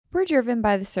We're driven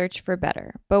by the search for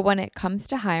better, but when it comes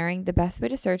to hiring, the best way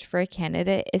to search for a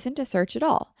candidate isn't to search at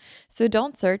all. So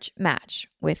don't search, match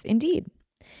with Indeed.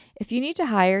 If you need to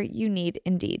hire, you need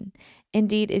Indeed.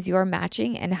 Indeed is your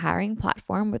matching and hiring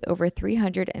platform with over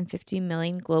 350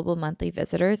 million global monthly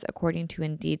visitors, according to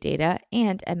Indeed data,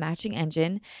 and a matching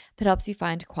engine that helps you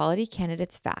find quality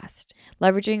candidates fast.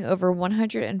 Leveraging over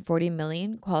 140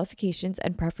 million qualifications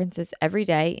and preferences every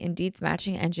day, Indeed's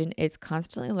matching engine is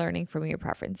constantly learning from your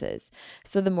preferences.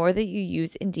 So the more that you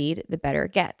use Indeed, the better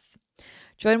it gets.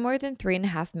 Join more than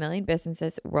 3.5 million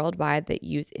businesses worldwide that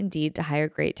use Indeed to hire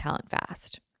great talent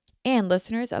fast. And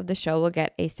listeners of the show will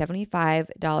get a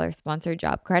 $75 sponsored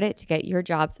job credit to get your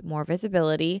jobs more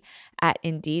visibility at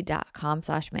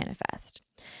Indeed.com/manifest.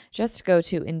 Just go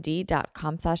to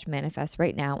Indeed.com/manifest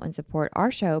right now and support our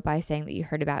show by saying that you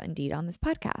heard about Indeed on this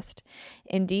podcast.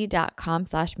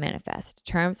 Indeed.com/manifest.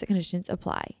 Terms and conditions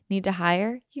apply. Need to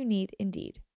hire? You need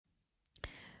Indeed.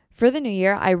 For the new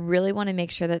year, I really want to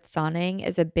make sure that sauning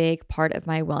is a big part of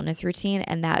my wellness routine,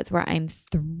 and that is where I'm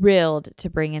thrilled to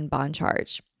bring in Bon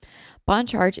Charge. Bon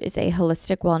Charge is a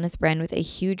holistic wellness brand with a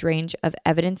huge range of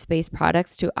evidence-based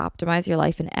products to optimize your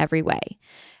life in every way.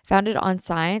 Founded on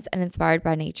science and inspired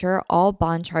by nature, all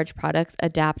Bon Charge products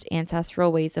adapt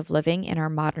ancestral ways of living in our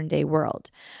modern-day world.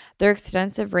 Their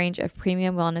extensive range of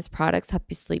premium wellness products help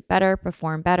you sleep better,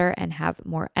 perform better, and have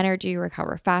more energy,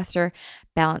 recover faster,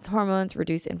 balance hormones,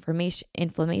 reduce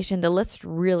inflammation. The list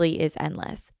really is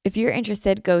endless. If you're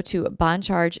interested, go to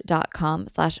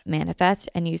boncharge.com/manifest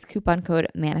and use coupon code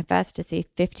MANIFEST to save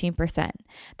 15%.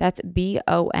 That's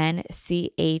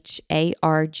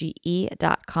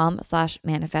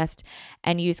BONCHARGE.com/manifest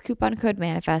and use coupon code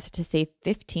MANIFEST to save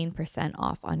 15%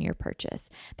 off on your purchase.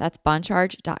 That's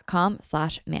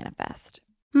boncharge.com/manifest.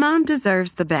 Mom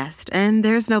deserves the best, and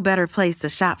there's no better place to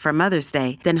shop for Mother's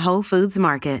Day than Whole Foods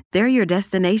Market. They're your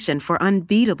destination for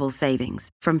unbeatable savings,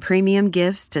 from premium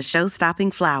gifts to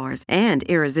show-stopping flowers and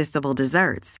irresistible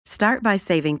desserts. Start by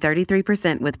saving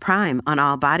 33% with Prime on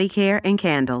all body care and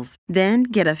candles. Then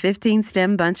get a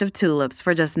 15-stem bunch of tulips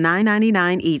for just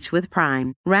 $9.99 each with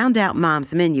Prime. Round out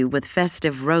Mom's menu with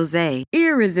festive rosé,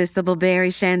 irresistible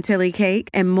berry chantilly cake,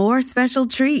 and more special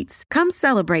treats. Come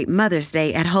celebrate Mother's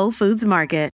Day at Whole Foods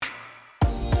Market.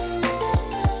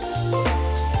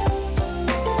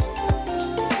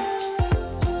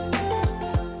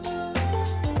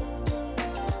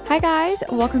 Hi guys,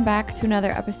 welcome back to another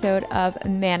episode of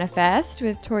Manifest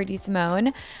with Tori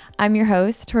DeSimone. I'm your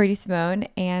host, Tori DeSimone,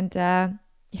 and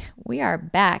we are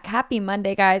back. Happy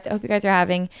Monday, guys. I hope you guys are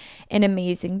having an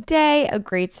amazing day, a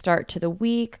great start to the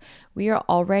week. We are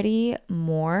already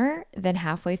more than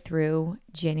halfway through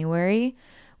January,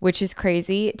 which is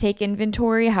crazy. Take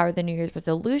inventory. How are the New Year's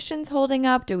resolutions holding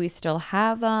up? Do we still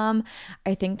have them?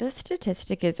 I think the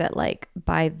statistic is that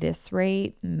by this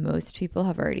rate, most people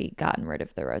have already gotten rid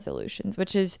of their resolutions,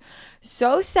 which is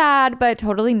so sad, but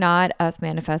totally not us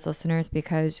Manifest listeners,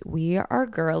 because we are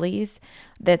girlies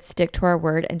that stick to our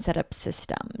word and set up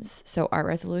systems. So our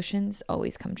resolutions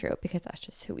always come true because that's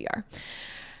just who we are.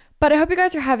 But I hope you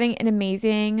guys are having an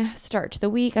amazing start to the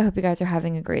week. I hope you guys are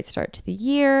having a great start to the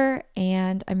year,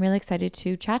 and I'm really excited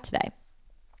to chat today.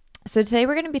 So today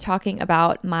we're going to be talking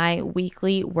about my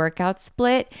weekly workout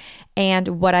split and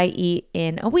what I eat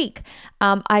in a week.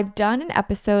 I've done an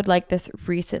episode like this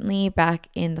recently back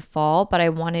in the fall, but I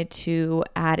wanted to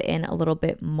add in a little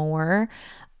bit more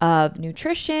of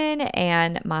nutrition,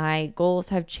 and my goals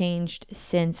have changed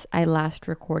since I last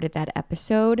recorded that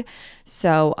episode.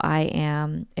 So I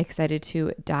am excited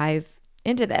to dive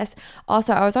into this.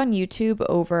 Also, I was on YouTube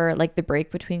over the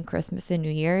break between Christmas and New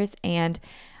Year's, and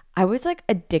I was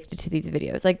addicted to these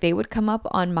videos. They would come up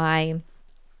on my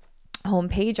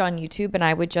homepage on YouTube, and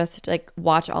I would just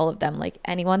watch all of them.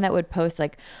 Anyone that would post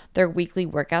their weekly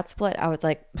workout split, I was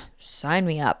sign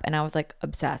me up. And I was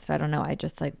obsessed. I don't know. I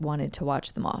just wanted to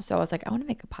watch them all. So I was I want to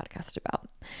make a podcast about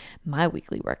my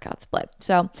weekly workout split.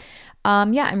 So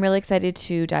yeah, I'm really excited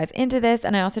to dive into this.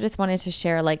 And I also just wanted to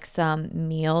share some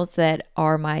meals that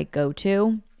are my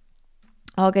go-to.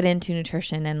 I'll get into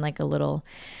nutrition and a little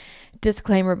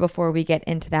disclaimer before we get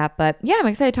into that. But yeah, I'm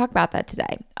excited to talk about that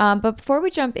today. But before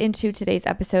we jump into today's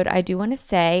episode, I do want to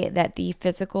say that the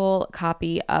physical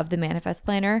copy of the Manifest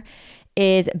Planner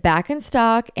is back in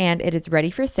stock and it is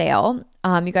ready for sale.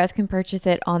 You guys can purchase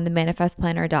it on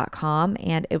themanifestplanner.com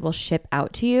and it will ship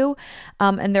out to you.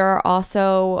 And there are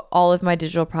also all of my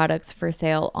digital products for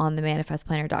sale on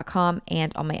themanifestplanner.com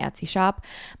and on my Etsy shop.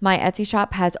 My Etsy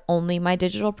shop has only my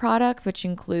digital products, which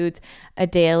includes a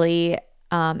daily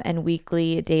and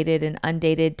weekly dated and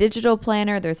undated digital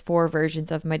planner. There's 4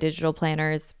 versions of my digital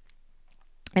planners.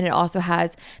 And it also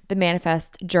has the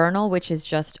Manifest Journal, which is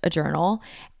just a journal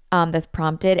that's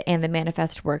prompted, and the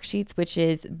Manifest Worksheets, which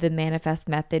is the manifest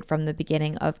method from the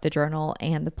beginning of the journal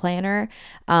and the planner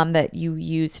that you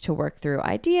use to work through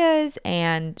ideas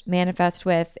and manifest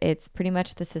with. It's pretty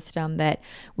much the system that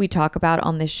we talk about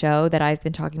on this show that I've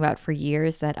been talking about for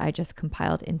years that I just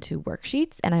compiled into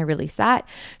worksheets and I released that.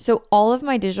 So all of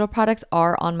my digital products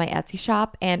are on my Etsy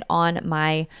shop, and on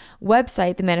my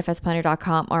website,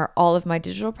 themanifestplanner.com, are all of my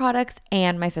digital products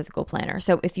and my physical planner.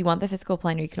 So if you want the physical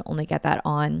planner, you can only get that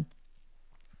on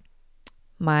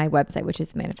my website, which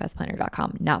is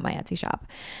manifestplanner.com, not my Etsy shop.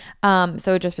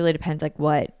 So it just really depends like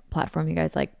what platform you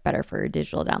guys like better for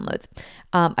digital downloads.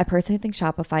 I personally think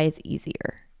Shopify is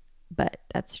easier, but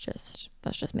that's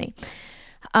just me.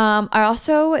 I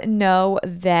also know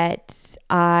that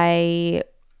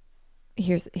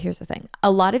here's the thing. A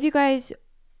lot of you guys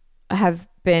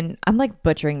I'm like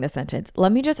butchering the sentence.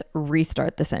 Let me just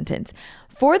restart the sentence.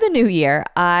 For the new year,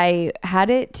 I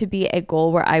had it to be a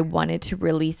goal where I wanted to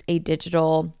release a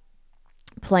digital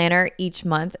planner each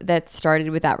month that started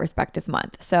with that respective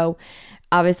month. So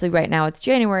obviously right now it's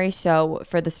January. So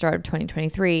for the start of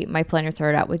 2023, my planner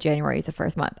started out with January as the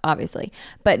first month, obviously.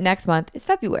 But next month is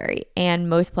February, and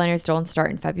most planners don't start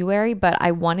in February, but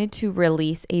I wanted to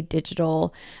release a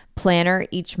digital planner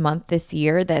each month this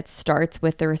year that starts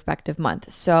with the respective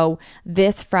month. So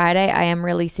this Friday, I am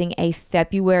releasing a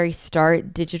February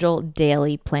start digital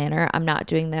daily planner. I'm not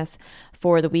doing this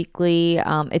for the weekly.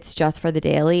 It's just for the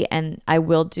daily, and I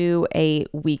will do a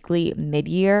weekly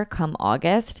mid-year come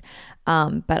August.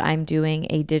 But I'm doing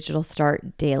a digital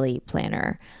start daily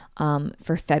planner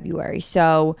for February.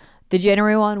 So the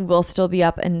January one will still be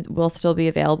up and will still be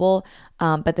available,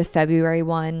 but the February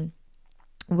one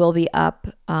will be up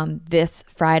this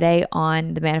Friday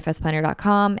on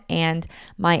themanifestplanner.com and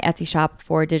my Etsy shop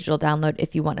for digital download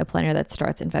if you want a planner that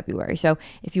starts in February. So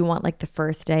if you want like the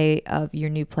first day of your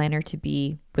new planner to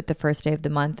be with the first day of the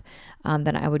month,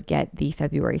 then I would get the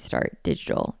February start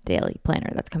digital daily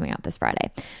planner that's coming out this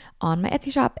Friday on my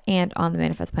Etsy shop and on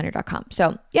themanifestplanner.com.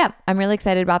 So yeah, I'm really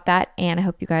excited about that, and I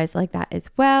hope you guys like that as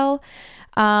well.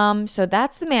 So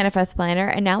that's the Manifest Planner.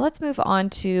 And now let's move on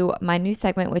to my new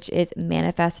segment, which is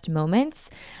Manifest Moments.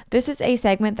 This is a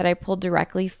segment that I pulled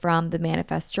directly from the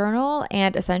Manifest Journal.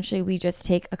 And essentially we just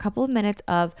take a couple of minutes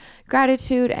of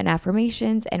gratitude and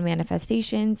affirmations and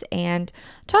manifestations and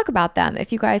talk about them.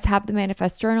 If you guys have the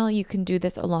Manifest Journal, you can do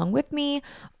this along with me.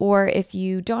 Or if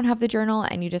you don't have the journal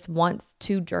and you just want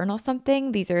to journal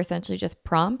something, these are essentially just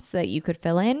prompts that you could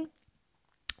fill in.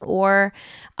 Or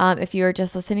if you're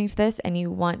just listening to this and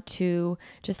you want to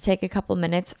just take a couple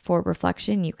minutes for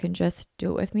reflection, you can just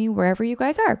do it with me wherever you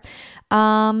guys are.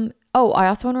 I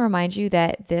also want to remind you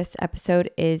that this episode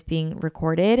is being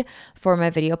recorded for my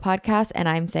video podcast. And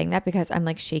I'm saying that because I'm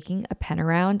like shaking a pen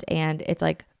around and it's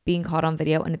like being caught on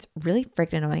video, and it's really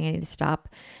freaking annoying. I need to stop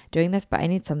doing this, but I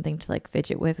need something to like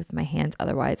fidget with my hands.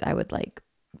 Otherwise I would like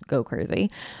go crazy.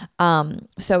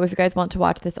 So if you guys want to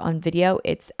watch this on video,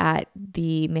 it's at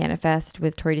the Manifest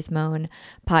with Tori DeSimone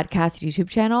podcast YouTube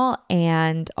channel,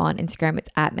 and on Instagram it's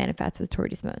at Manifest with Tori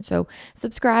DeSimone. So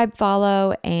subscribe,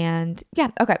 follow, and yeah.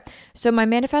 Okay. So my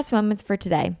manifest moments for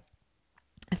today.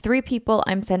 3 people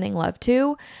I'm sending love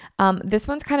to. This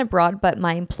one's kind of broad, but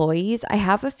my employees, I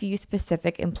have a few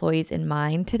specific employees in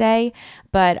mind today,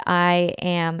 but I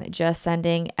am just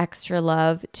sending extra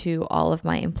love to all of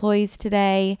my employees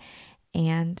today.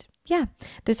 And yeah,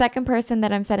 the second person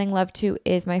that I'm sending love to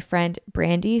is my friend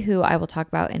Brandy, who I will talk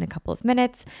about in a couple of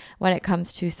minutes when it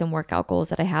comes to some workout goals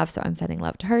that I have. So I'm sending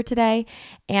love to her today.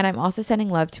 And I'm also sending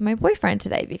love to my boyfriend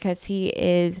today because he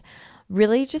is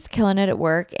really just killing it at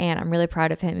work, and I'm really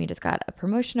proud of him. He just got a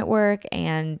promotion at work,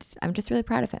 and I'm just really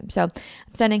proud of him. So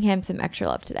I'm sending him some extra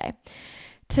love today.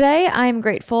 Today, I'm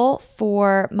grateful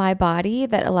for my body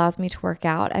that allows me to work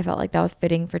out. I felt like that was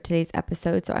fitting for today's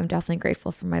episode, so I'm definitely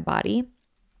grateful for my body.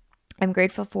 I'm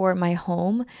grateful for my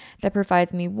home that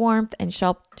provides me warmth and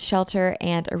shelter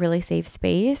and a really safe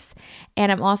space.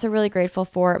 And I'm also really grateful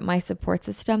for my support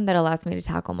system that allows me to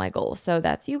tackle my goals. So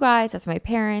that's you guys, that's my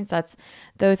parents, that's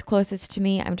those closest to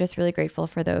me. I'm just really grateful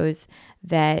for those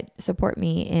that support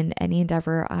me in any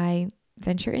endeavor I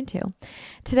venture into.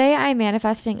 Today, I'm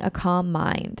manifesting a calm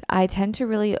mind. I tend to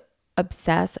really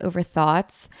obsess over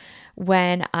thoughts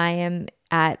when I am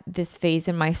at this phase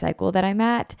in my cycle that I'm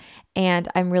at, and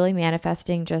I'm really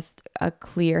manifesting just a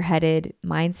clear-headed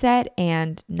mindset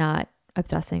and not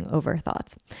obsessing over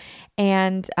thoughts.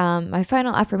 And my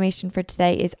final affirmation for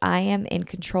today is I am in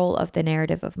control of the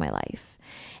narrative of my life.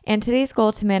 And today's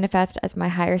goal to manifest as my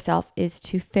higher self is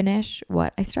to finish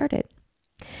what I started.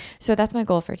 So that's my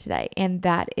goal for today. And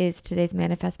that is today's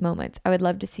manifest moments. I would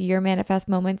love to see your manifest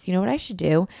moments. You know what I should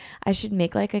do? I should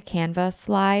make like a Canva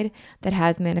slide that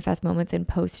has manifest moments and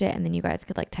post it. And then you guys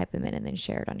could like type them in and then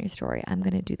share it on your story. I'm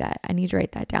going to do that. I need to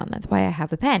write that down. That's why I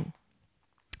have a pen.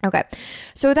 Okay.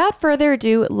 So without further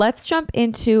ado, let's jump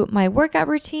into my workout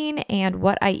routine and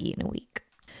what I eat in a week.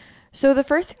 So the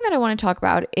first thing that I want to talk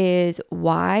about is,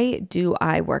 why do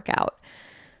I work out?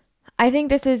 I think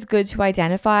this is good to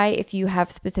identify if you have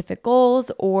specific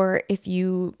goals, or if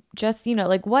you just,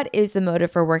 like, what is the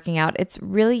motive for working out? It's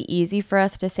really easy for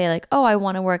us to say like, oh, I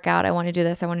want to work out. I want to do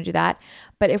this. I want to do that.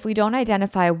 But if we don't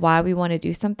identify why we want to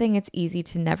do something, it's easy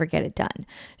to never get it done.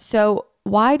 So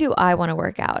why do I want to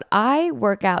work out? I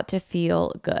work out to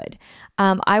feel good.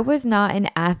 I was not an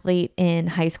athlete in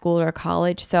high school or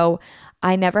college, so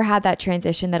I never had that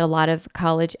transition that a lot of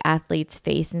college athletes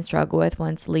face and struggle with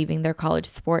once leaving their college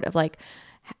sport, of like,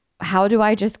 how do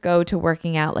I just go to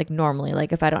working out like normally,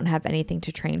 like if I don't have anything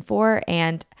to train for?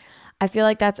 And I feel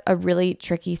like that's a really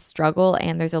tricky struggle.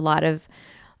 And there's a lot of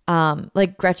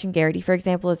like Gretchen Geraghty, for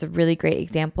example, is a really great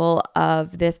example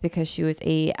of this, because she was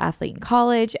a athlete in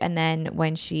college. And then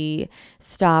when she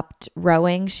stopped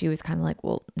rowing, she was kind of like,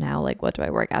 well, now like, what do I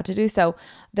work out to do? So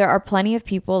there are plenty of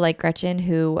people like Gretchen,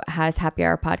 who has Happy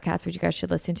Hour podcast, which you guys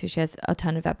should listen to. She has a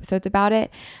ton of episodes about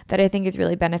it that I think is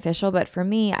really beneficial. But for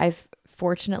me, I've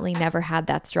fortunately never had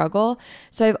that struggle.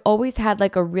 So I've always had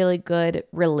like a really good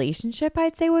relationship,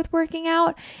 I'd say, with working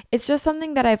out. It's just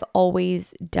something that I've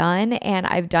always done, and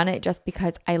I've done it just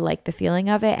because I like the feeling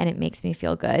of it and it makes me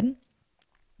feel good.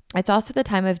 It's also the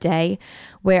time of day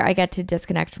where I get to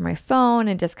disconnect from my phone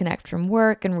and disconnect from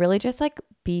work and really just like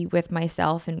be with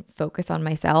myself and focus on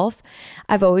myself.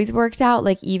 I've always worked out.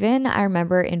 Like, even I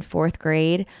remember in 4th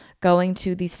grade going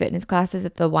to these fitness classes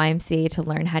at the YMCA to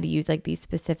learn how to use like these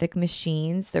specific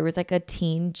machines. There was like a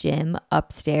teen gym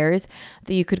upstairs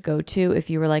that you could go to if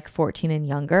you were like 14 and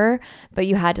younger, but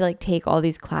you had to like take all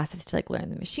these classes to like learn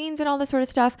the machines and all this sort of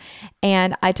stuff.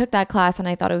 And I took that class and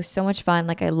I thought it was so much fun.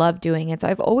 Like, I love doing it. So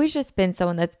I've always just been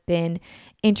someone that's been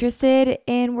interested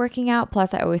in working out.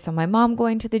 Plus, I always saw my mom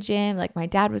going to the gym. Like, my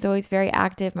dad was always very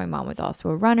active. My mom was also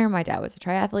a runner. My dad was a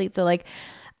triathlete. So like,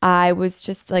 I was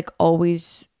just like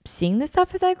always seeing this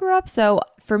stuff as I grew up. So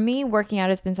for me, working out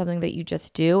has been something that you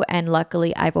just do. And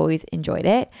luckily, I've always enjoyed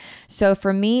it. So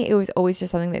for me, it was always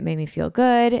just something that made me feel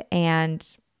good, and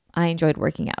I enjoyed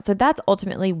working out. So that's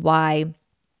ultimately why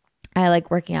I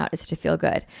like working out, is to feel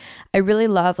good. I really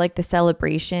love like the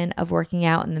celebration of working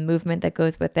out and the movement that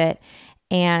goes with it.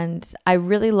 And I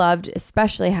really loved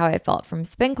especially how I felt from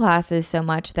spin classes so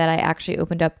much that I actually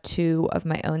opened up 2 of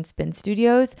my own spin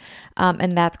studios,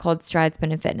 and that's called Stride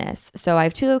Spin and Fitness. So I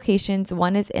have 2 locations.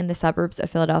 One is in the suburbs of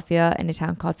Philadelphia in a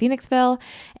town called Phoenixville,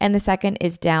 and the second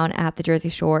is down at the Jersey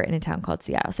Shore in a town called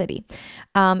Seattle City.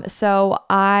 So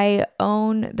I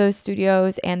own those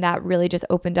studios, and that really just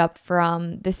opened up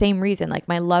from the same reason. Like,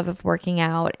 my love of working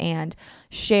out and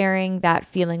sharing that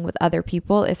feeling with other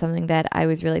people is something that I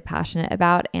was really passionate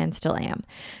about and still am.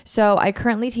 So I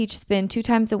currently teach spin 2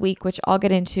 times a week, which I'll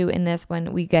get into in this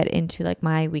when we get into like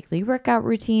my weekly workout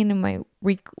routine and my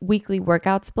weekly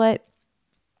workout split.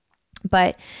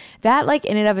 But that, like,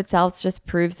 in and of itself just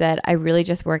proves that I really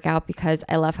just work out because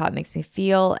I love how it makes me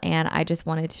feel. And I just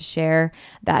wanted to share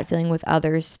that feeling with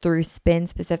others through spin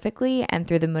specifically, and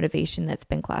through the motivation that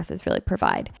spin classes really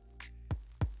provide.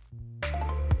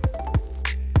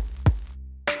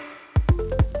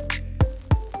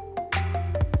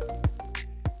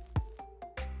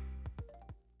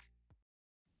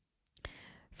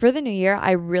 For the new year,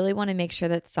 I really want to make sure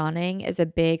that sauning is a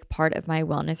big part of my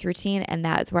wellness routine, and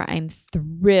that's where I'm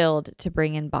thrilled to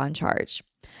bring in Bon Charge.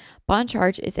 Bon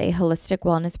Charge is a holistic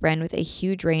wellness brand with a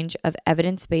huge range of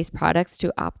evidence-based products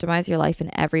to optimize your life in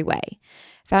every way.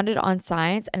 Founded on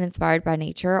science and inspired by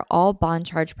nature, all Bon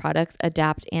Charge products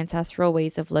adapt ancestral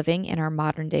ways of living in our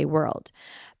modern day world.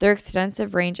 Their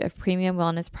extensive range of premium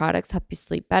wellness products help you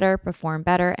sleep better, perform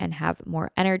better, and have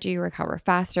more energy, recover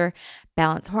faster,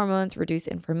 balance hormones, reduce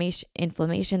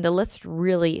inflammation. The list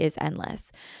really is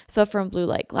endless. So from blue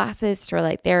light glasses to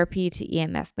light therapy to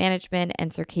EMF management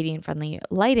and circadian friendly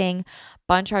lighting,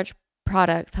 Bon Charge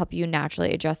products help you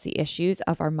naturally adjust the issues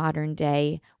of our modern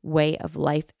day way of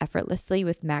life effortlessly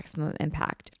with maximum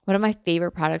impact. One of my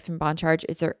favorite products from Bon Charge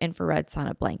is their infrared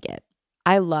sauna blanket.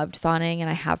 I loved sauning and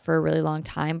I have for a really long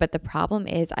time, but the problem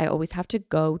is I always have to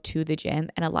go to the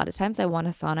gym, and a lot of times I want a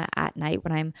sauna at night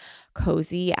when I'm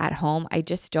cozy at home. I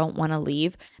just don't want to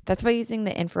leave. That's why using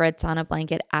the infrared sauna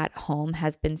blanket at home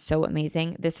has been so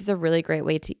amazing. This is a really great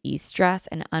way to ease stress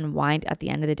and unwind at the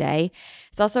end of the day.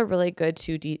 It's also really good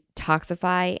to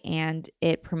detoxify, and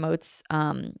it promotes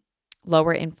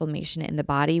lower inflammation in the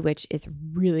body, which is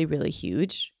really, really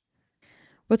huge.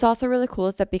 What's also really cool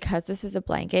is that because this is a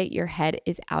blanket, your head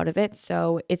is out of it.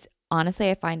 So it's honestly,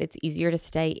 I find it's easier to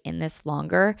stay in this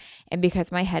longer. And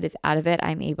because my head is out of it,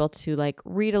 I'm able to like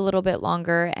read a little bit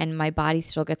longer, and my body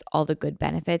still gets all the good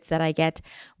benefits that I get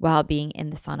while being in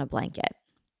the sauna blanket.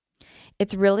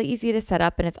 It's really easy to set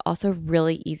up, and it's also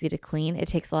really easy to clean. It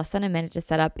takes less than a minute to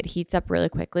set up. It heats up really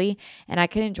quickly, and I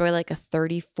can enjoy like a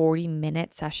 30-40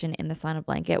 minute session in the sauna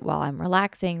blanket while I'm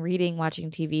relaxing, reading,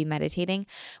 watching TV, meditating.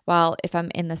 While if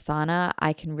I'm in the sauna,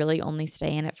 I can really only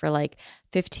stay in it for like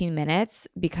 15 minutes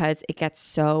because it gets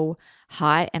so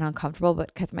hot and uncomfortable,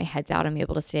 but because my head's out, I'm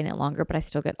able to stay in it longer, but I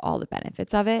still get all the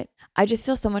benefits of it. I just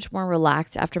feel so much more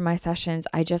relaxed after my sessions.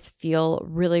 I just feel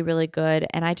really, really good,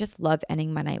 and I just love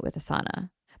ending my night with a sauna.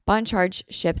 Bon Charge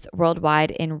ships worldwide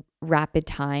in rapid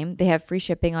time. They have free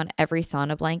shipping on every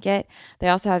sauna blanket. They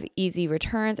also have easy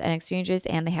returns and exchanges,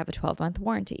 and they have a 12-month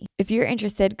warranty. If you're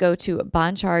interested, go to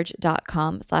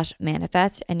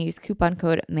boncharge.com/manifest and use coupon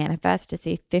code manifest to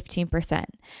save 15%.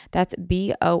 That's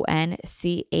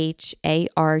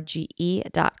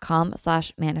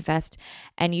BONCHARGE.com/manifest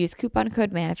and use coupon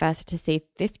code manifest to save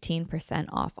 15%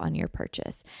 off on your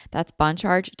purchase. That's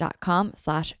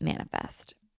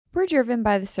boncharge.com/manifest. We're driven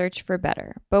by the search for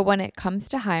better, but when it comes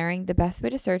to hiring, the best way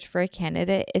to search for a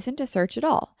candidate isn't to search at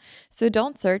all. So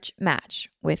don't search, match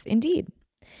with Indeed.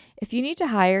 If you need to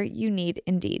hire, you need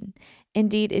Indeed.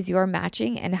 Indeed is your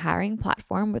matching and hiring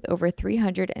platform with over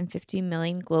 350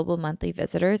 million global monthly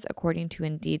visitors, according to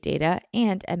Indeed data,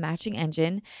 and a matching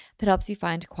engine that helps you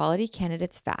find quality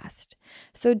candidates fast.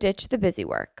 So ditch the busy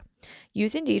work.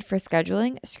 Use Indeed for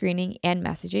scheduling, screening, and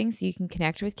messaging so you can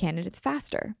connect with candidates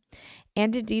faster.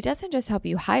 And Indeed doesn't just help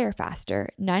you hire faster.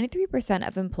 93%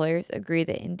 of employers agree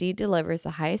that Indeed delivers the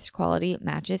highest quality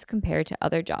matches compared to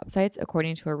other job sites,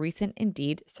 according to a recent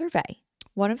Indeed survey.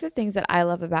 One of the things that I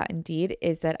love about Indeed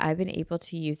is that I've been able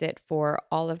to use it for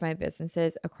all of my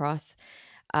businesses across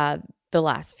the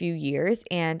last few years,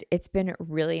 and it's been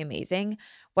really amazing.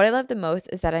 What I love the most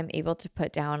is that I'm able to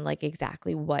put down like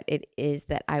exactly what it is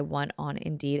that I want on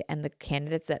Indeed, and the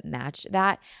candidates that match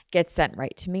that get sent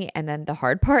right to me. And then the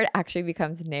hard part actually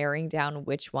becomes narrowing down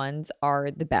which ones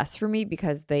are the best for me,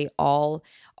 because they all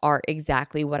are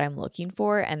exactly what I'm looking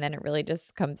for. And then it really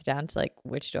just comes down to like,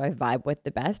 which do I vibe with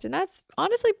the best? And that's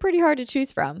honestly pretty hard to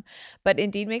choose from. But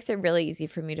Indeed makes it really easy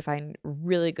for me to find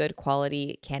really good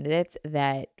quality candidates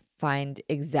that find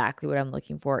exactly what I'm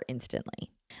looking for instantly.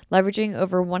 Leveraging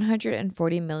over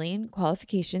 140 million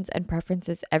qualifications and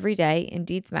preferences every day,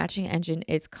 Indeed's matching engine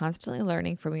is constantly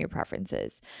learning from your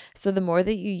preferences. So the more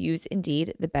that you use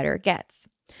Indeed, the better it gets.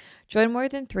 Join more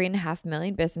than 3.5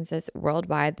 million businesses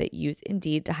worldwide that use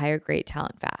Indeed to hire great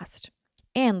talent fast.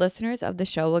 And listeners of the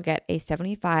show will get a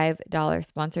 $75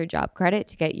 sponsored job credit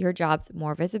to get your jobs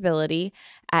more visibility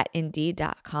at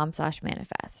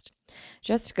Indeed.com/manifest.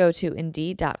 Just go to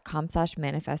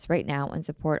Indeed.com/manifest right now and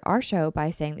support our show by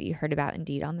saying that you heard about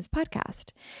Indeed on this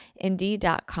podcast.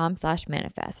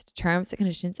 Indeed.com/manifest. Terms and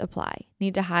conditions apply.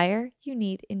 Need to hire? You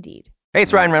need Indeed. Hey,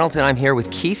 it's Ryan Reynolds, and I'm here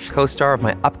with Keith, co-star of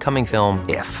my upcoming film,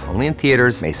 If, only in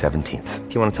theaters May 17th.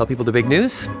 Do you want to tell people the big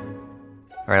news?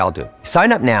 All right, I'll do it.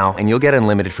 Sign up now and you'll get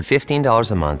unlimited for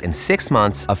 $15 a month and 6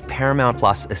 months of Paramount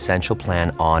Plus Essential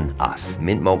Plan on us.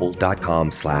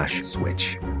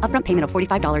 MintMobile.com/switch. Upfront payment of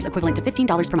 $45 equivalent to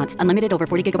 $15 per month. Unlimited over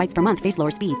 40 gigabytes per month. Face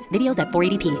lower speeds. Videos at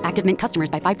 480p. Active Mint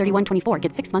customers by 531.24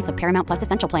 get 6 months of Paramount Plus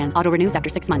Essential Plan. Auto renews after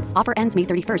 6 months. Offer ends May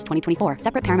 31st, 2024.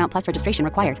 Separate Paramount Plus registration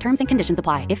required. Terms and conditions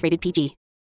apply if rated PG.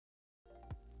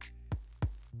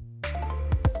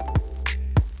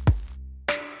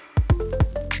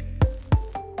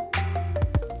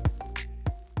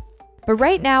 But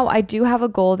right now, I do have a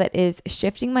goal that is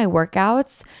shifting my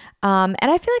workouts. And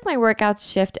I feel like my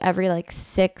workouts shift every like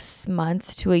 6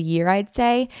 months to a year, I'd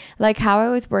say. Like how I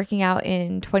was working out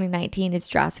in 2019 is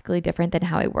drastically different than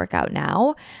how I work out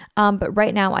now. But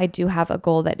right now, I do have a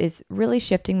goal that is really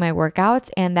shifting my workouts.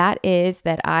 And that is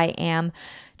that I am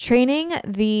training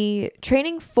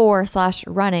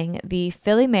for/running the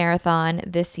Philly Marathon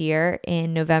this year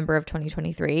in November of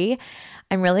 2023.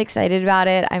 I'm really excited about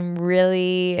it. I'm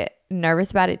really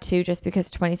nervous about it too, just because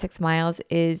 26 miles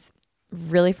is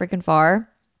really freaking far.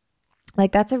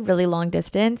 Like that's a really long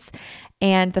distance.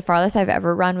 And the farthest I've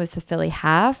ever run was the Philly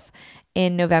half.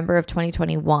 in November of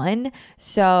 2021.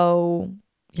 So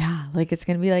yeah, like it's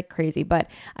going to be like crazy, but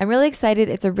I'm really excited.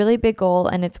 It's a really big goal,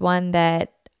 and it's one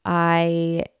that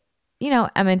I'm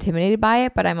intimidated by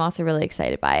it, but I'm also really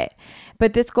excited by it.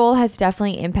 But this goal has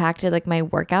definitely impacted like my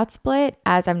workout split,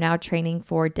 as I'm now training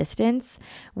for distance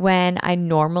when I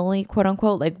normally, quote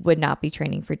unquote, like would not be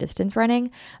training for distance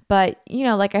running. But,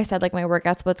 like I said, like my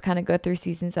workout splits kind of go through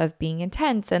seasons of being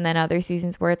intense, and then other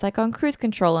seasons where it's like on cruise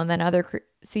control, and then other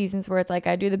seasons where it's like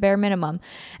I do the bare minimum.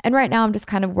 And right now I'm just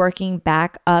kind of working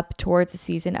back up towards a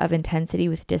season of intensity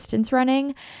with distance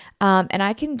running. And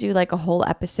I can do like a whole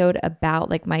episode about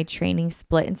like my training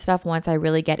split and stuff once I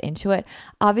really get into it.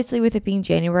 Obviously, with it being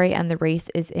January and the race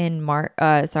is in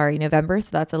November, so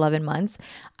that's 11 months.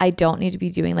 I don't need to be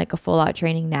doing like a full out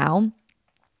training now.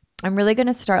 I'm really going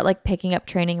to start like picking up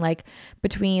training like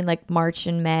between like March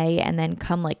and May, and then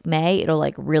come like May, it'll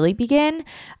like really begin.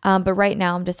 But right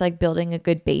now I'm just like building a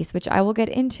good base, which I will get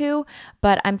into,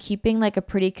 but I'm keeping like a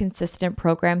pretty consistent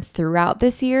program throughout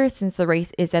this year since the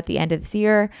race is at the end of this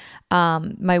year.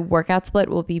 My workout split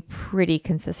will be pretty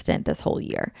consistent this whole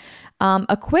year.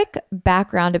 A quick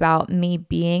background about me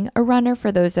being a runner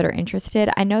for those that are interested.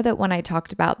 I know that when I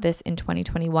talked about this in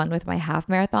 2021 with my half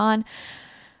marathon,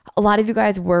 a lot of you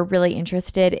guys were really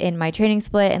interested in my training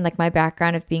split and like my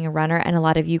background of being a runner, and a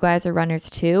lot of you guys are runners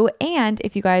too. And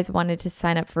if you guys wanted to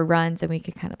sign up for runs, and we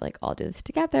could kind of like all do this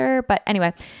together. But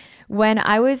anyway, when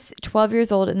I was 12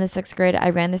 years old in the 6th grade, I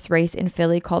ran this race in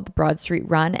Philly called the Broad Street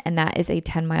Run, and that is a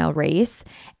 10-mile race.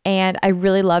 And I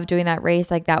really loved doing that race.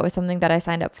 Like that was something that I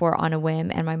signed up for on a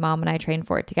whim, and my mom and I trained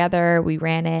for it together. We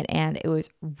ran it, and it was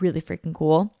really freaking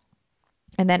cool.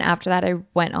 And then after that, I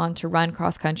went on to run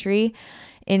cross country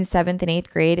in 7th and 8th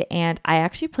grade. And I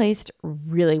actually placed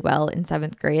really well in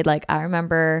 7th grade. Like I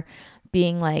remember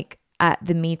being like at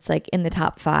the meets, like in the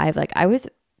top 5, like I was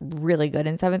really good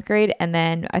in 7th grade. And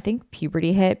then I think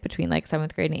puberty hit between like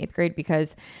 7th grade and 8th grade,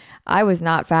 because I was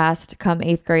not fast come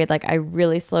 8th grade. Like I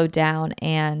really slowed down,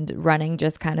 and running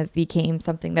just kind of became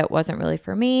something that wasn't really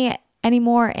for me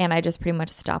anymore, and I just pretty much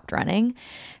stopped running.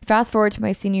 Fast forward to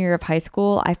my senior year of high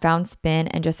school, I found spin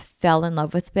and just fell in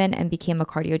love with spin and became a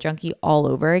cardio junkie all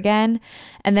over again.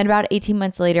 And then about 18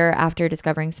 months later, after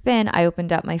discovering spin, I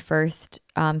opened up my first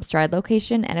Stride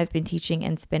location, and I've been teaching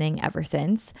and spinning ever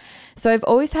since. So I've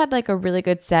always had like a really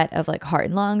good set of like heart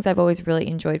and lungs. I've always really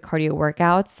enjoyed cardio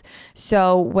workouts.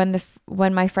 So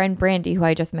when my friend Brandy, who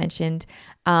I just mentioned,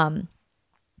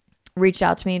 reached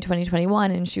out to me in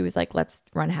 2021, and she was like, let's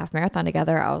run a half marathon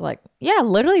together. I was like, yeah,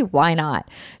 literally, why not?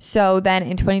 So then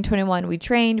in 2021,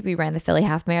 we ran the Philly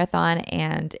half marathon,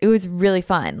 and it was really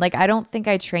fun. Like, I don't think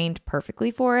I trained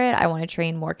perfectly for it. I want to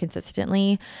train more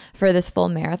consistently for this full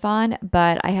marathon,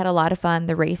 but I had a lot of fun.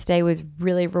 The race day was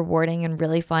really rewarding and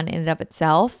really fun in and of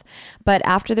itself. But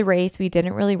after the race, we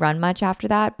didn't really run much after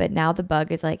that, but now the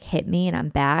bug is like hit me, and I'm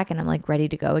back, and I'm like ready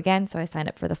to go again. So I signed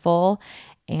up for the full,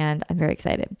 and I'm very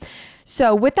excited.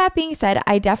 So with that being said,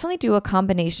 I definitely do a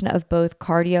combination of both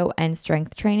cardio and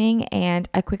strength training. And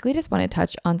I quickly just want to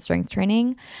touch on strength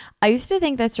training. I used to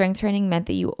think that strength training meant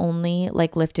that you only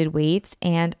like lifted weights,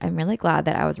 and I'm really glad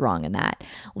that I was wrong in that.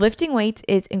 Lifting weights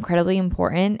is incredibly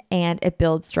important, and it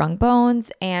builds strong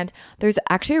bones. And there's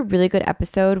actually a really good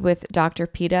episode with Dr.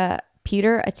 Peter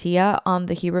Attia on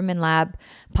the Huberman Lab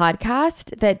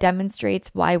podcast that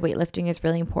demonstrates why weightlifting is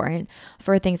really important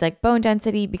for things like bone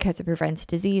density, because it prevents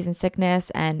disease and sickness.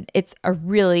 And it's a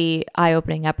really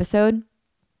eye-opening episode.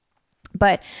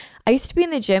 But I used to be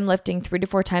in the gym lifting 3 to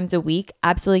 4 times a week,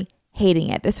 absolutely hating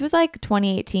it. This was like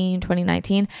 2018,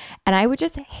 2019, and I would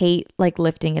just hate like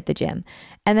lifting at the gym.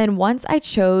 And then once I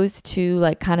chose to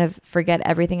like kind of forget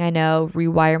everything I know,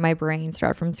 rewire my brain,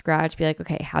 start from scratch, be like,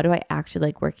 okay, how do I actually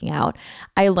like working out?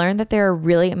 I learned that there are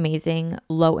really amazing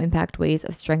low impact ways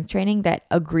of strength training that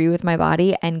agree with my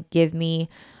body and give me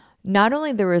not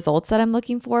only the results that I'm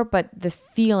looking for, but the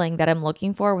feeling that I'm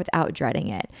looking for without dreading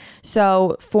it.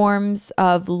 So forms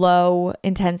of low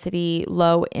intensity,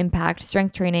 low impact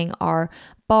strength training are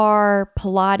bar,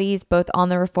 Pilates, both on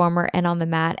the reformer and on the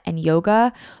mat, and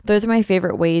yoga. Those are my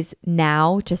favorite ways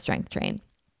now to strength train.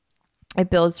 It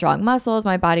builds strong muscles.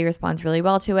 My body responds really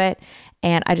well to it,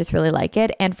 and I just really like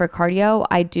it. And for cardio,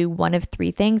 I do one of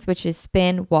 3 things, which is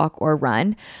spin, walk, or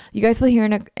run. You guys will hear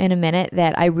in a minute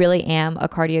that I really am a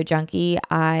cardio junkie.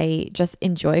 I just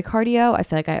enjoy cardio. I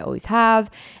feel like I always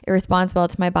have. It responds well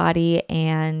to my body,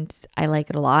 and I like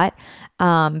it a lot.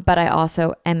 But I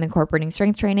also am incorporating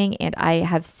strength training, and I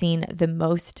have seen the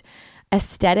most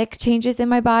aesthetic changes in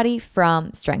my body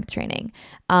from strength training.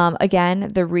 Again,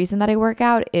 the reason that I work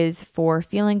out is for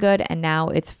feeling good, and now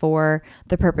it's for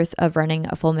the purpose of running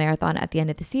a full marathon at the end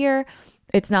of this year.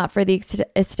 It's not for the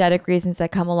aesthetic reasons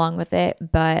that come along with it,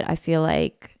 but I feel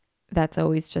like that's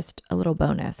always just a little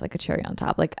bonus, like a cherry on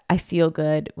top. Like I feel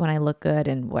good when I look good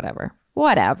and whatever.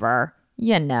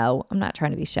 I'm not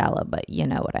trying to be shallow, but you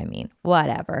know what I mean.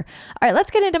 Whatever. All right,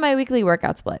 let's get into my weekly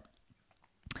workout split.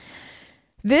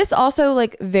 This also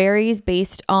like varies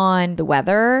based on the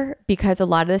weather, because a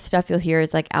lot of the stuff you'll hear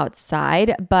is like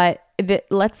outside, but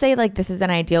let's say like this is an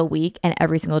ideal week and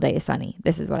every single day is sunny.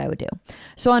 This is what I would do.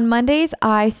 So on Mondays,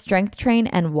 I strength train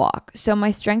and walk. So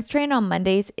my strength train on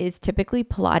Mondays is typically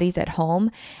Pilates at home,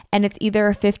 and it's either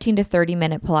a 15 to 30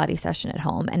 minute Pilates session at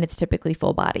home, and it's typically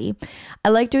full body. I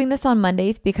like doing this on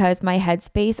Mondays because my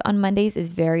headspace on Mondays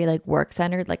is very like work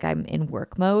centered, like I'm in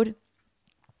work mode.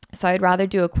 So I'd rather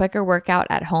do a quicker workout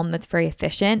at home that's very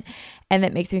efficient and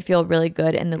that makes me feel really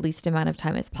good in the least amount of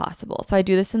time as possible. So I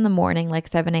do this in the morning, like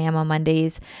 7 a.m. on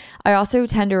Mondays. I also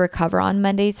tend to recover on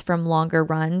Mondays from longer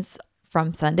runs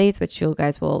from Sundays, which you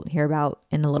guys will hear about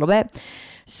in a little bit.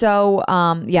 So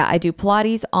I do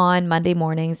Pilates on Monday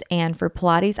mornings. And for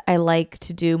Pilates, I like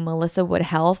to do Melissa Wood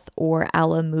Health or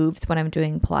Ella Moves when I'm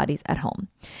doing Pilates at home.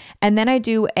 And then I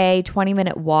do a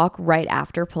 20-minute walk right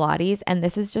after Pilates. And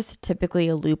this is just typically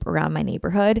a loop around my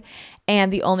neighborhood.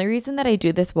 And the only reason that I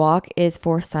do this walk is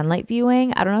for sunlight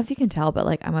viewing. I don't know if you can tell, but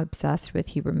like I'm obsessed with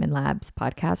Huberman Labs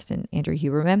podcast and Andrew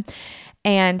Huberman.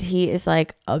 And he is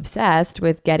like obsessed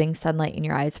with getting sunlight in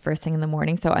your eyes first thing in the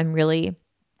morning. So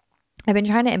I've been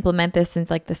trying to implement this since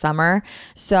like the summer.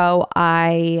 So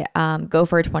I go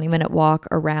for a 20-minute walk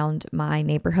around my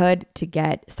neighborhood to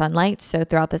get sunlight. So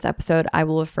throughout this episode, I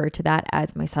will refer to that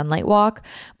as my sunlight walk,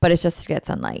 but it's just to get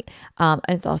sunlight. And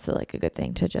it's also like a good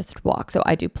thing to just walk. So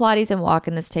I do Pilates and walk,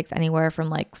 and this takes anywhere from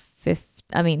like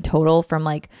total from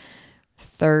like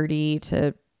 30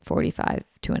 to 45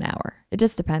 to an hour. It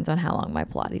just depends on how long my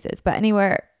Pilates is. But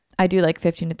anywhere, I do like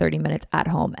 15 to 30 minutes at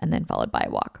home and then followed by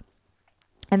a walk.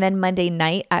 And then Monday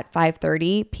night at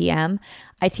 5:30 p.m.,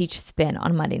 I teach spin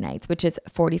on Monday nights, which is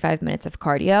 45 minutes of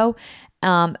cardio.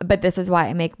 But this is why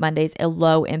I make Mondays a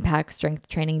low impact strength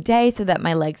training day so that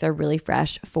my legs are really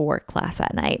fresh for class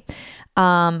at night.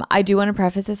 I do want to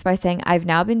preface this by saying I've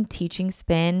now been teaching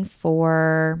spin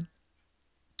for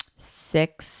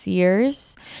 6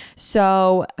 years.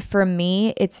 So for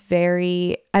me, it's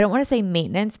I don't want to say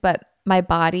maintenance, but my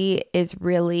body is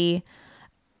really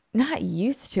not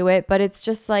used to it, but it's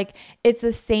just like, it's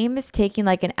the same as taking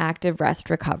like an active rest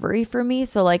recovery for me.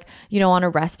 So like, on a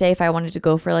rest day, if I wanted to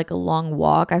go for like a long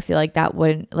walk, I feel like that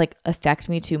wouldn't like affect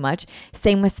me too much.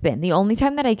 Same with spin. The only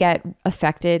time that I get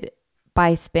affected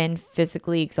by spin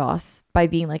physically by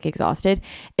being like exhausted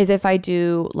is if I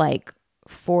do like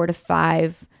 4 to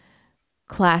 5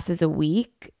 classes a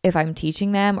week, if I'm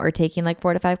teaching them or taking like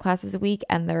 4 to 5 classes a week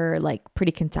and they're like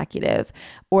pretty consecutive,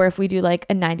 or if we do like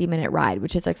a 90-minute ride,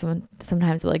 which is like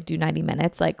sometimes we'll like do 90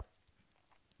 minutes, like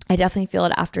I definitely feel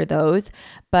it after those.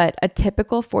 But a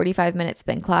typical 45-minute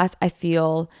spin class, I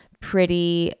feel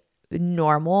pretty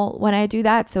normal when I do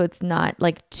that. So it's not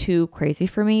like too crazy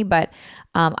for me, but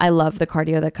I love the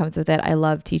cardio that comes with it. I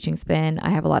love teaching spin.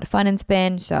 I have a lot of fun in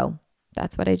spin. So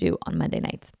that's what I do on Monday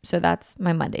nights. So that's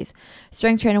my Mondays.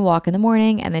 Strength train and walk in the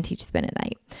morning and then teach spin at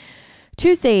night.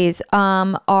 Tuesdays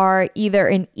are either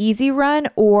an easy run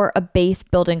or a base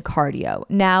building cardio.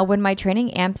 Now, when my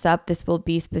training amps up, this will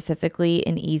be specifically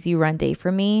an easy run day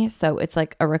for me. So it's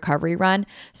like a recovery run.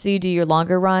 So you do your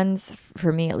longer runs,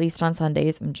 for me, at least on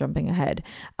Sundays. I'm jumping ahead.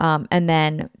 And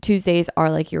then Tuesdays are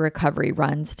like your recovery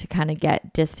runs to kind of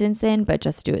get distance in, but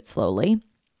just do it slowly.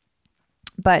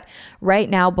 But right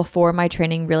now, before my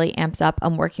training really amps up,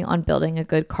 I'm working on building a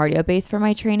good cardio base for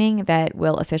my training that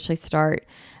will officially start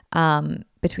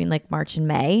between like March and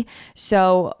May.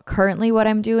 So currently what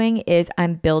I'm doing is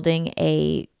I'm building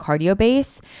a cardio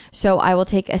base. So I will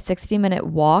take a 60-minute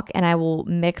walk and I will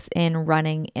mix in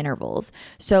running intervals.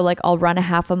 So like I'll run a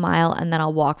half a mile and then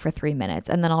I'll walk for 3 minutes,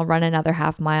 and then I'll run another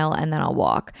half mile and then I'll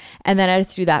walk. And then I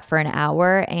just do that for an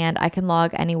hour, and I can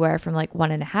log anywhere from like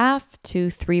 1.5 to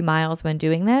 3 miles when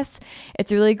doing this.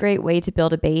 It's a really great way to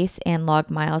build a base and log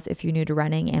miles if you're new to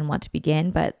running and want to begin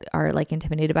but are like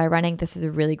intimidated by running. This is a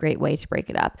really great way to break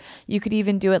it up. You could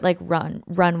even do it like run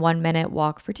 1 minute,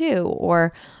 walk for 2,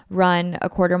 or run a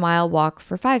quarter mile, walk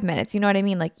for 5 minutes. You know what I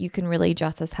mean? Like you can really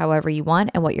adjust this however you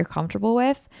want and what you're comfortable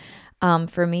with.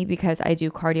 For me, because I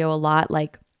do cardio a lot,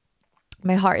 like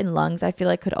My heart and lungs, I feel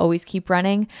like could always keep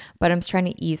running, but I'm just trying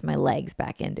to ease my legs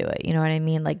back into it. You know what I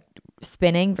mean? Like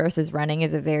spinning versus running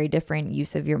is a very different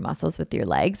use of your muscles with your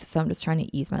legs. So I'm just trying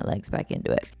to ease my legs back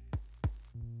into it.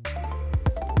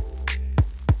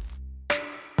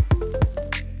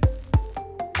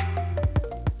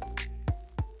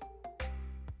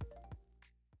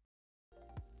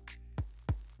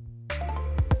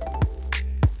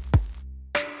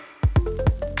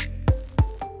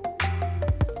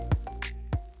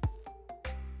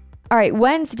 All right,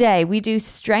 Wednesday, we do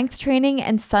strength training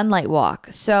and sunlight walk.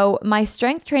 So my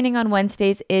strength training on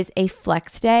Wednesdays is a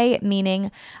flex day, meaning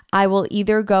I will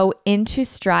either go into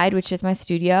Stride, which is my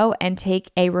studio, and take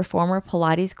a reformer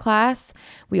Pilates class.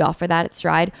 We offer that at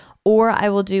Stride. Or I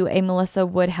will do a Melissa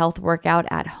Wood health workout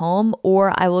at home,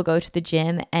 or I will go to the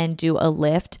gym and do a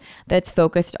lift that's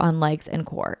focused on legs and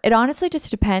core. It honestly just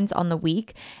depends on the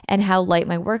week and how light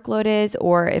my workload is,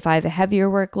 or if I have a heavier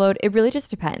workload. It really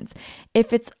just depends.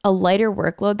 If it's a lighter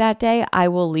workload that day, I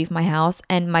will leave my house,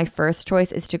 and my first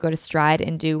choice is to go to Stride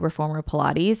and do reformer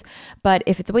Pilates. But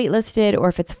if it's waitlisted or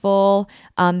if it's full,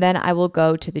 then I will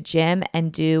go to the gym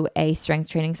and do a strength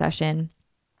training session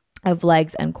of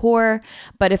legs and core.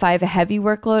 But if I have a heavy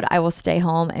workload, I will stay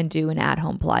home and do an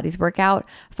at-home Pilates workout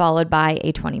followed by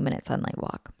a 20-minute sunlight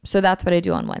walk. So that's what I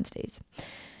do on Wednesdays.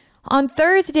 On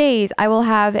Thursdays, I will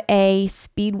have a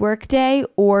speed work day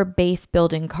or base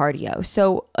building cardio.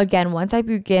 So again, once I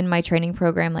begin my training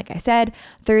program, like I said,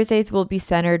 Thursdays will be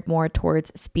centered more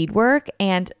towards speed work.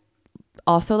 And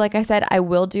also, like I said, I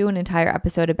will do an entire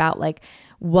episode about like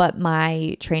what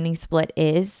my training split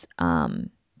is,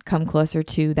 come closer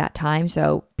to that time.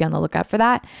 So be on the lookout for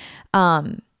that.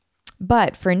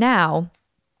 But for now,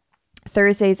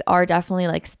 Thursdays are definitely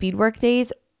like speed work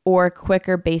days or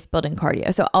quicker base building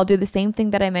cardio. So I'll do the same thing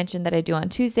that I mentioned that I do on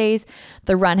Tuesdays,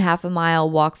 the run half a mile,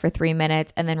 walk for 3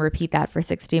 minutes, and then repeat that for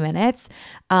 60 minutes.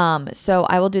 So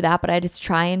I will do that, but I just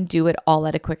try and do it all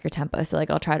at a quicker tempo. So like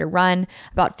I'll try to run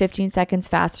about 15 seconds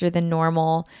faster than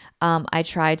normal. I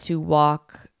try to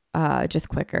walk just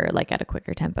quicker, like at a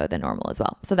quicker tempo than normal as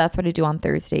well. So that's what I do on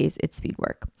Thursdays. It's speed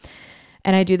work.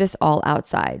 And I do this all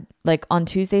outside. Like on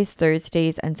Tuesdays,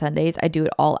 Thursdays, and Sundays, I do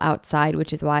it all outside,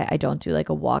 which is why I don't do like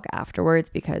a walk afterwards,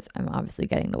 because I'm obviously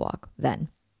getting the walk then.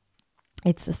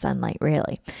 It's the sunlight,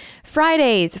 really.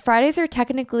 Fridays are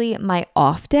technically my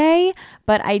off day,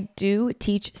 but I do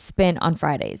teach spin on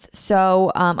Fridays.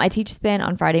 So I teach spin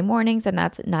on Friday mornings, and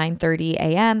that's 9:30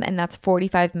 a.m. and that's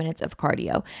 45 minutes of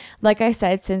cardio. Like I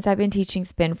said, since I've been teaching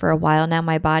spin for a while now,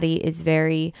 my body is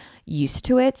very used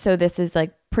to it. So this is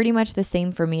like pretty much the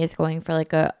same for me as going for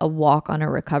like a walk on a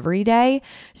recovery day.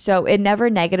 So it never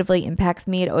negatively impacts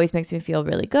me. It always makes me feel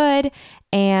really good.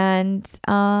 And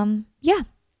yeah.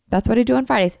 That's what I do on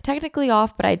Fridays. Technically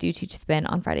off, but I do teach spin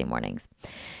on Friday mornings.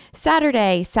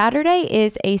 Saturday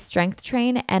is a strength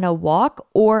train and a walk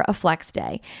or a flex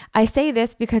day. I say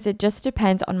this because it just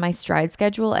depends on my Stride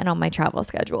schedule and on my travel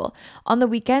schedule. On the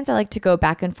weekends, I like to go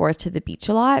back and forth to the beach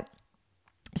a lot.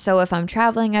 So if I'm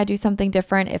traveling, I do something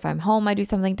different. If I'm home, I do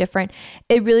something different.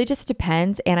 It really just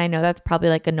depends. And I know that's probably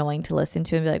like annoying to listen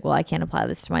to and be like, well, I can't apply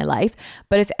this to my life.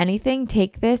 But if anything,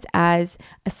 take this as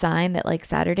a sign that like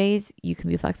Saturdays, you can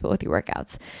be flexible with your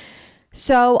workouts.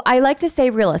 So I like to stay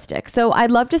realistic. So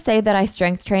I'd love to say that I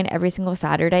strength train every single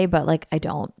Saturday, but like I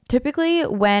don't. Typically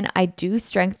when I do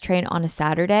strength train on a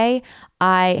Saturday,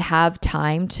 I have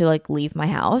time to like leave my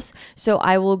house. So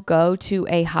I will go to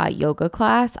a hot yoga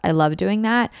class. I love doing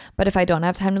that. But if I don't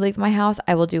have time to leave my house,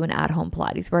 I will do an at-home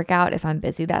Pilates workout if I'm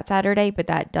busy that Saturday, but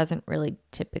that doesn't really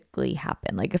typically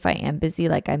happen. Like if I am busy,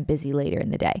 like I'm busy later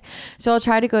in the day. So I'll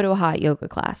try to go to a hot yoga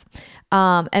class.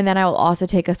 And then I will also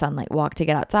take a sunlight walk to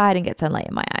get outside and get sunlight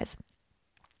in my eyes.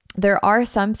 There are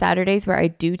some Saturdays where I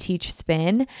do teach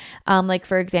spin. Like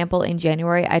for example, in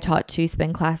January, I taught 2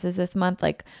 spin classes this month.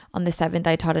 Like on the 7th,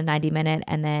 I taught a 90-minute,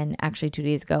 and then actually 2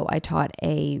 days ago, I taught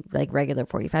a like regular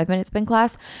 45-minute spin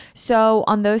class. So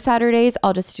on those Saturdays,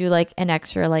 I'll just do like an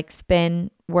extra like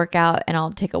spin workout, and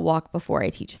I'll take a walk before I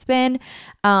teach spin.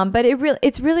 But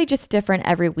it's really just different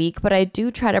every week. But I do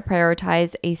try to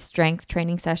prioritize a strength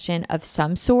training session of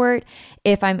some sort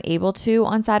if I'm able to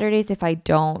on Saturdays if I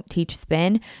don't teach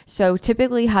spin. So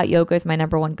typically hot yoga is my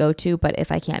number one go-to, but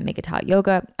if I can't make it to hot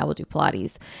yoga, I will do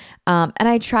Pilates. And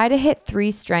I try to hit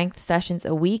 3 strength sessions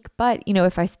a week, but you know,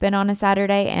 if I spin on a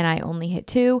Saturday and I only hit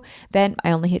 2, then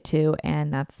I only hit 2,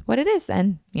 and that's what it is.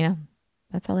 And you know,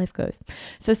 that's how life goes.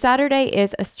 So Saturday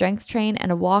is a strength train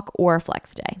and a walk or a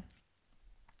flex day.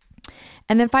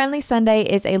 And then finally, Sunday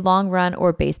is a long run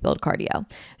or base build cardio.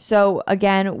 So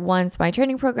again, once my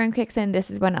training program kicks in,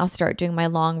 this is when I'll start doing my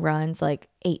long runs, like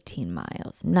 18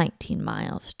 miles, 19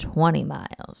 miles, 20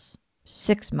 miles.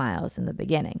 6 miles in the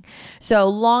beginning. So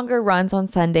longer runs on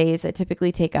Sundays that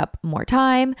typically take up more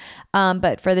time.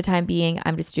 But for the time being,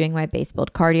 I'm just doing my base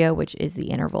build cardio, which is the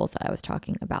intervals that I was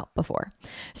talking about before.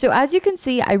 So as you can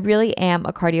see, I really am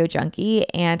a cardio junkie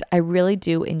and I really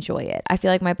do enjoy it. I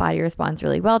feel like my body responds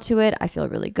really well to it. I feel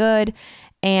really good.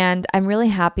 And I'm really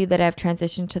happy that I've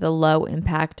transitioned to the low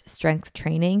impact strength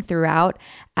training throughout,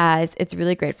 as it's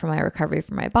really great for my recovery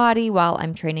for my body while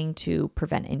I'm training to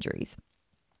prevent injuries.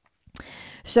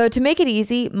 So to make it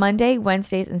easy, Monday,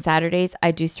 Wednesdays, and Saturdays,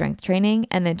 I do strength training.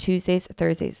 And then Tuesdays,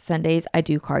 Thursdays, Sundays, I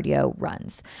do cardio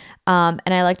runs. And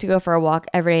I like to go for a walk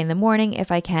every day in the morning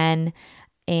if I can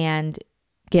and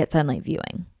get sunlight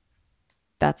viewing.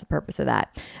 That's the purpose of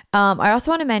that. I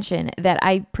also want to mention that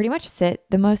I pretty much sit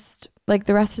the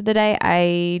rest of the day.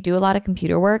 I do a lot of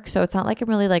computer work, so it's not like I'm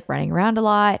really like running around a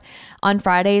lot. On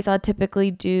Fridays, I'll typically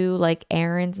do like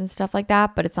errands and stuff like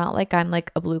that, but it's not like I'm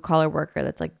like a blue collar worker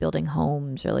that's like building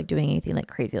homes or like doing anything like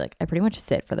crazy. Like I pretty much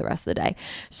sit for the rest of the day.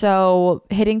 So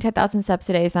hitting 10,000 steps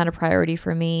a day is not a priority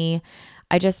for me.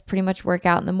 I just pretty much work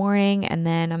out in the morning and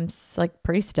then I'm like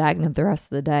pretty stagnant the rest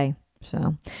of the day. So,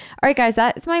 all right, guys,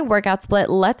 that is my workout split.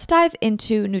 Let's dive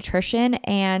into nutrition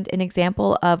and an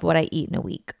example of what I eat in a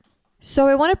week. So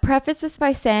I want to preface this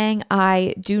by saying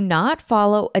I do not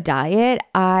follow a diet.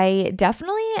 I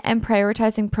definitely am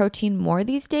prioritizing protein more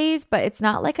these days, but it's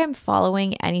not like I'm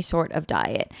following any sort of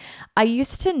diet. I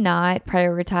used to not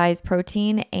prioritize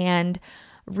protein, and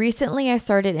recently I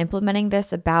started implementing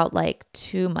this about like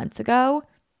 2 months ago.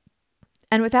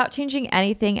 And without changing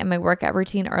anything in my workout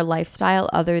routine or lifestyle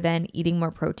other than eating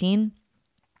more protein,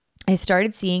 I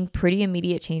started seeing pretty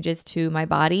immediate changes to my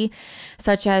body,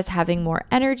 such as having more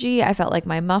energy. I felt like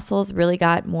my muscles really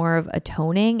got more of a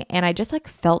toning and I just like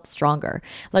felt stronger.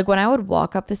 Like when I would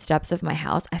walk up the steps of my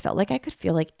house, I felt like I could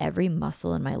feel like every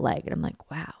muscle in my leg. And I'm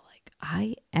like, wow, like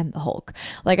I am the Hulk.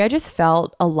 Like I just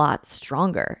felt a lot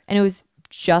stronger. And it was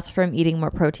just from eating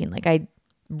more protein. Like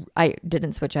I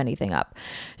didn't switch anything up.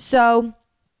 So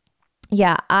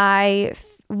yeah, I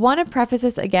want to preface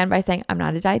this again by saying I'm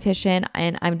not a dietitian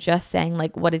and I'm just saying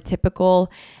like what a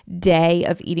typical day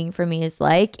of eating for me is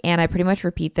like. And I pretty much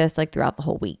repeat this like throughout the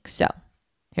whole week. So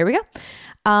here we go.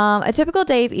 A typical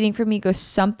day of eating for me goes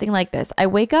something like this. I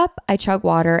wake up, I chug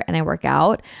water, and I work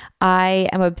out. I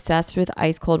am obsessed with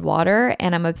ice cold water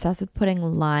and I'm obsessed with putting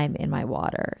lime in my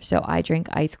water. So I drink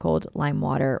ice cold lime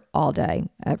water all day,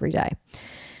 every day.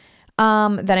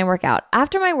 Then I work out.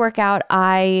 After my workout,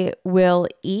 I will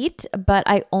eat, but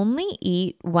I only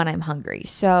eat when I'm hungry.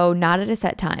 So not at a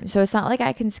set time. So it's not like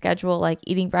I can schedule like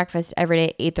eating breakfast every day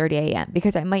at 8:30 a.m.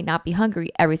 because I might not be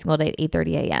hungry every single day at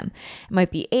 8:30 a.m. It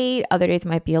might be 8, other days it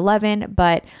might be 11,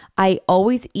 but I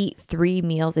always eat 3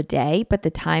 meals a day, but the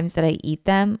times that I eat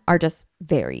them are just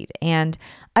varied and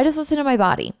I just listen to my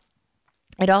body.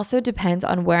 It also depends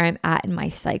on where I'm at in my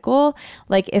cycle.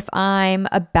 Like if I'm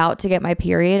about to get my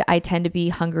period, I tend to be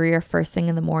hungrier first thing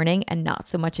in the morning and not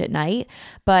so much at night.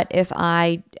 But if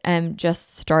I am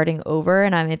just starting over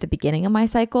and I'm at the beginning of my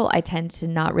cycle, I tend to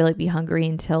not really be hungry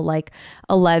until like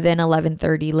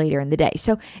 11:30 later in the day.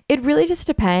 So it really just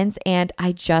depends. And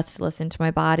I just listen to my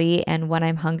body. And when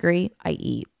I'm hungry, I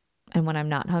eat. And when I'm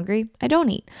not hungry, I don't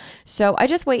eat. So I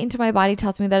just wait until my body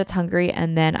tells me that it's hungry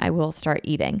and then I will start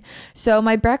eating. So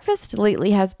my breakfast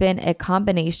lately has been a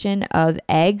combination of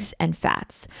eggs and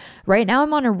fats. Right now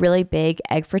I'm on a really big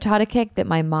egg frittata kick that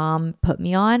my mom put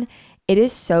me on. It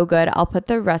is so good. I'll put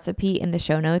the recipe in the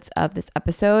show notes of this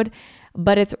episode,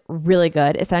 but it's really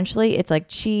good. Essentially, it's like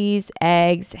cheese,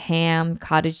 eggs, ham,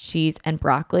 cottage cheese, and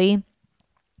broccoli.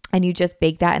 And you just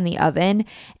bake that in the oven.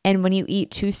 And when you eat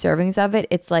 2 servings of it,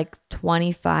 it's like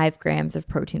 25 grams of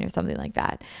protein or something like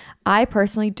that. I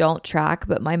personally don't track,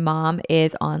 but my mom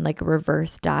is on like a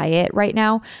reverse diet right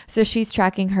now. So she's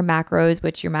tracking her macros,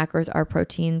 which your macros are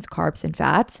proteins, carbs, and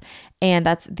fats. And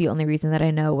that's the only reason that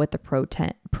I know what the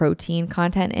protein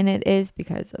content in it is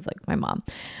because of like my mom.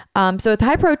 So it's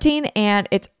high protein and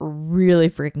it's really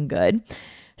freaking good.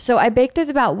 So I bake those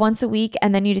about once a week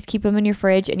and then you just keep them in your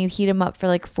fridge and you heat them up for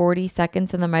like 40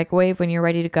 seconds in the microwave when you're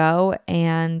ready to go.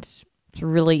 And it's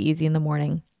really easy in the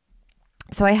morning.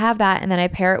 So I have that and then I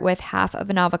pair it with half of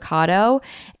an avocado.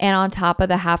 And on top of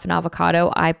the half an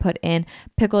avocado, I put in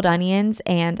pickled onions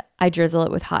and I drizzle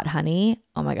it with hot honey.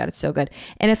 Oh my God, it's so good.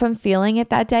 And if I'm feeling it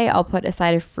that day, I'll put a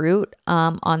side of fruit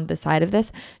on the side of this.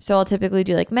 So I'll typically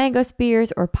do like mango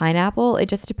spears or pineapple. It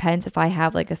just depends if I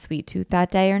have like a sweet tooth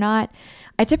that day or not.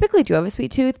 I typically do have a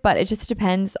sweet tooth, but it just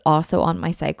depends also on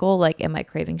my cycle. Like, am I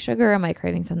craving sugar? Am I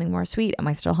craving something more sweet? Am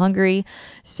I still hungry?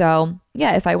 So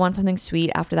yeah, if I want something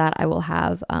sweet after that, I will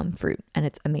have fruit, and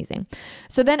it's amazing.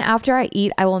 So then after I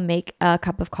eat, I will make a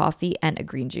cup of coffee and a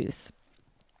green juice.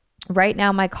 Right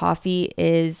now, my coffee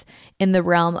is in the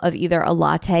realm of either a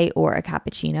latte or a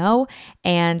cappuccino.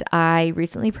 And I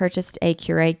recently purchased a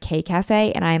Keurig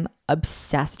K-Cafe, and I'm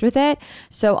obsessed with it.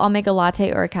 So I'll make a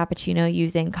latte or a cappuccino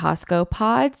using Costco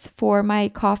pods for my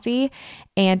coffee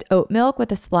and oat milk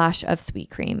with a splash of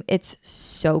sweet cream. It's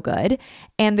so good.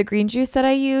 And the green juice that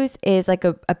I use is like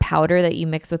a powder that you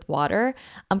mix with water.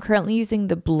 I'm currently using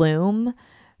the Bloom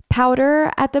powder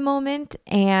at the moment,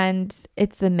 and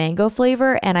it's the mango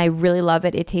flavor, and I really love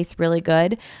it. It tastes really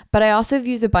good. But I also have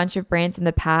used a bunch of brands in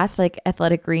the past, like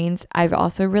Athletic Greens I've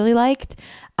also really liked.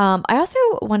 I also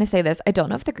want to say this, I don't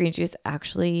know if the green juice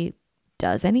actually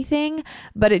does anything,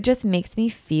 but it just makes me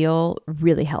feel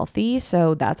really healthy.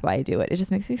 So that's why I do it. It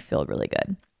just makes me feel really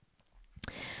good.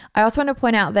 I also want to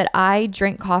point out that I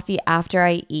drink coffee after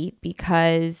I eat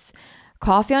because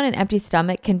coffee on an empty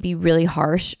stomach can be really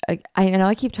harsh. I know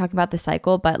I keep talking about the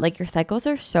cycle, but like your cycles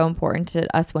are so important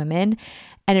to us women,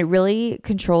 and it really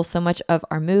controls so much of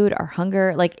our mood, our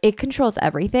hunger. Like it controls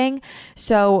everything.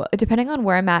 So depending on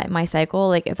where I'm at in my cycle,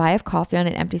 like if I have coffee on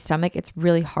an empty stomach, it's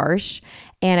really harsh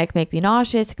and it can make me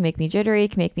nauseous, it can make me jittery,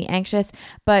 it can make me anxious.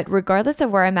 But regardless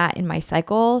of where I'm at in my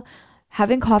cycle,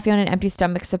 having coffee on an empty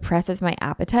stomach suppresses my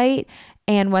appetite.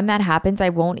 And when that happens, I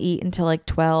won't eat until like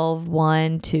 12,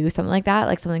 1, 2, something like that,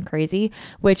 like something crazy,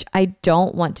 which I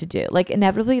don't want to do. Like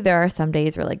inevitably there are some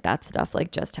days where like that stuff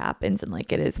like just happens and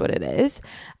like it is what it is.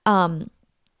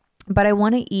 But I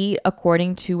want to eat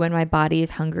according to when my body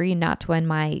is hungry, not to when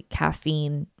my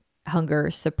caffeine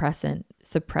hunger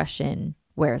suppression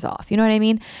wears off. You know what I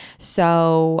mean?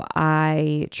 So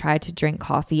I try to drink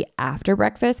coffee after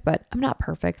breakfast, but I'm not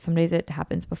perfect. Some days it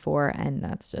happens before, and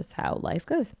that's just how life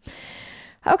goes.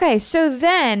 Okay, so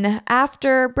then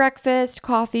after breakfast,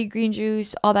 coffee, green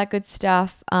juice, all that good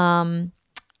stuff,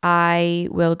 I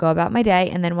will go about my day.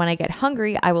 And then when I get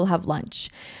hungry, I will have lunch.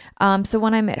 So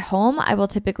when I'm at home, I will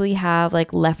typically have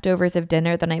like leftovers of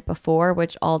dinner the night before,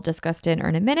 which I'll discuss in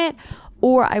a minute,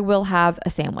 or I will have a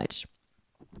sandwich.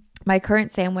 My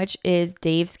current sandwich is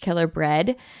Dave's Killer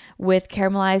Bread with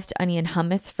caramelized onion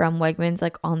hummus from Wegmans,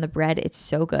 like on the bread. It's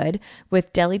so good,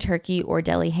 with deli turkey or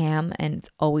deli ham, and it's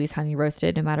always honey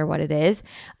roasted no matter what it is.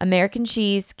 American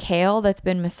cheese, kale that's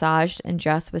been massaged and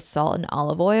dressed with salt and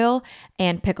olive oil,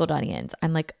 and pickled onions.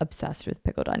 I'm like obsessed with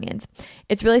pickled onions.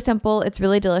 It's really simple, it's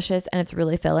really delicious, and it's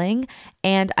really filling.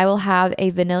 And I will have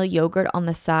a vanilla yogurt on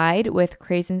the side with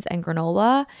craisins and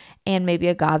granola, and maybe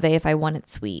agave if I want it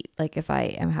sweet, like if I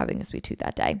am having a sweet tooth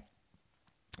that day.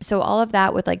 So all of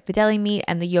that with like the deli meat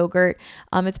and the yogurt,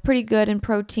 it's pretty good in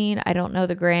protein. I don't know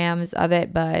the grams of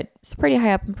it, but it's pretty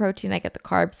high up in protein. I get the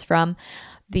carbs from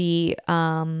the,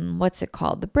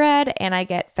 the bread, and I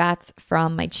get fats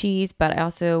from my cheese, but I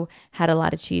also had a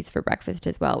lot of cheese for breakfast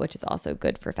as well, which is also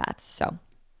good for fats. So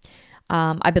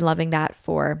I've been loving that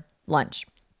for lunch.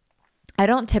 I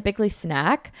don't typically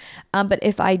snack, but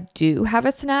if I do have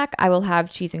a snack, I will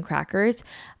have cheese and crackers.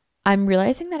 I'm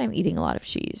realizing that I'm eating a lot of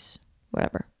cheese.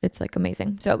 Whatever. It's like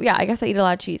amazing. So yeah, I guess I eat a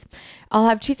lot of cheese. I'll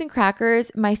have cheese and crackers.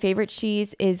 My favorite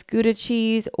cheese is Gouda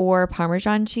cheese or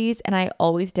Parmesan cheese, and I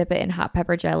always dip it in hot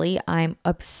pepper jelly. I'm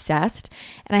obsessed.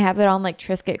 And I have it on like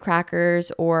Triscuit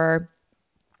crackers or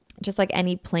just like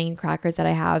any plain crackers that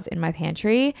I have in my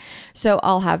pantry. So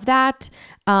I'll have that,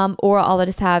 or I'll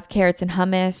just have carrots and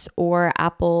hummus or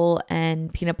apple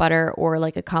and peanut butter, or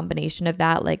like a combination of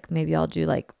that. Like maybe I'll do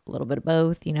like a little bit of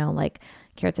both, you know, like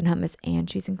carrots and hummus and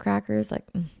cheese and crackers. Like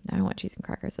now I want cheese and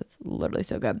crackers. It's literally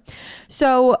so good.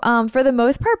 So for the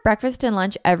most part, breakfast and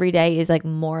lunch every day is like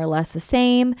more or less the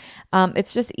same.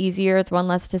 It's just easier. It's one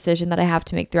less decision that I have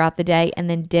to make throughout the day. And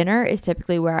then dinner is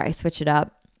typically where I switch it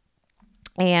up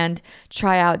and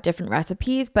try out different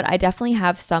recipes, but I definitely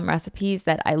have some recipes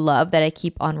that I love that I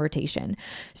keep on rotation.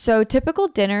 So typical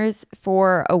dinners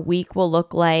for a week will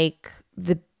look like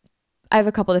I have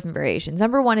a couple different variations.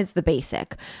 Number one is the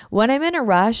basic. When I'm in a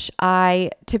rush,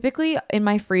 I typically in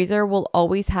my freezer will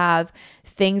always have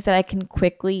things that I can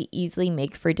quickly, easily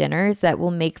make for dinners that will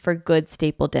make for good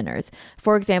staple dinners.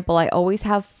 For example, I always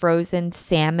have frozen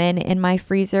salmon in my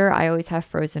freezer. I always have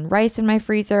frozen rice in my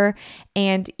freezer.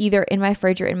 And either in my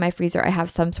fridge or in my freezer, I have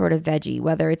some sort of veggie.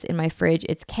 Whether it's in my fridge,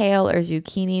 it's kale or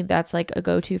zucchini. That's like a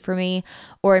go-to for me.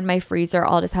 Or in my freezer,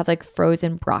 I'll just have like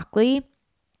frozen broccoli.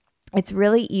 it's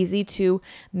really easy to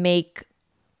make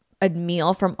a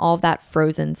meal from all of that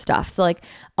frozen stuff. So like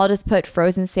I'll just put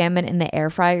frozen salmon in the air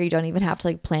fryer. You don't even have to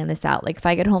like plan this out. Like if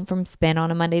I get home from spin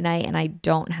on a Monday night and I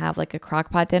don't have like a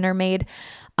crock pot dinner made,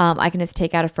 I can just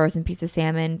take out a frozen piece of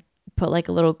salmon, put like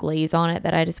a little glaze on it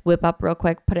that I just whip up real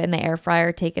quick, put it in the air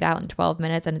fryer, take it out in 12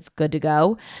 minutes and it's good to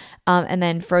go. And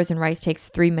then frozen rice takes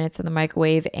 3 minutes in the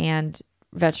microwave, and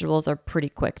vegetables are pretty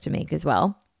quick to make as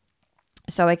well.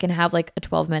 So I can have like a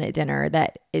 12-minute dinner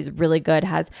that is really good,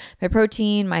 has my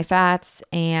protein, my fats,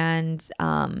 and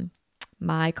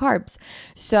my carbs.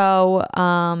 So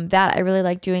that I really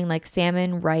like doing. Like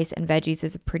salmon, rice, and veggies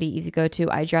is a pretty easy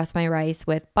go-to. I dress my rice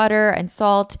with butter and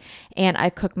salt, and I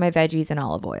cook my veggies in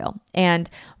olive oil. And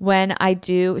when I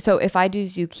do, so if I do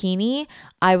zucchini,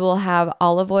 I will have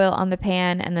olive oil on the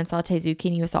pan and then saute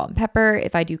zucchini with salt and pepper.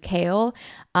 If I do kale,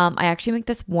 I actually make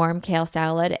this warm kale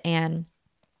salad, and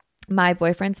my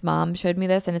boyfriend's mom showed me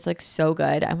this and it's like so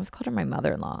good. I almost called her my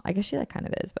mother-in-law. I guess she like kind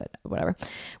of is, but whatever.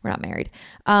 We're not married.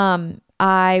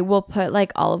 I will put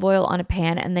like olive oil on a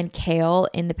pan and then kale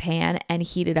in the pan and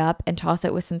heat it up and toss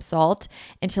it with some salt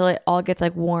until it all gets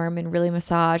like warm and really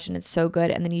massaged, and it's so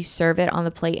good. And then you serve it on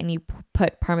the plate and you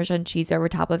put Parmesan cheese over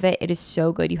top of it. It is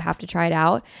so good. You have to try it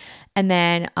out. And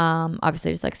then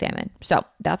obviously just like salmon. So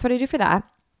that's what I do for that.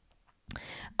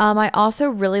 I also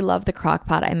really love the crock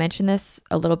pot. I mentioned this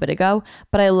a little bit ago,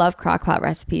 but I love crock pot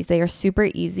recipes. They are super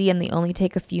easy and they only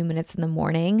take a few minutes in the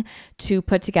morning to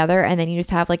put together, and then you just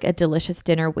have like a delicious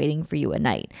dinner waiting for you at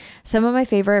night. Some of my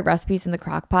favorite recipes in the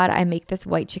crock pot, I make this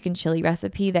white chicken chili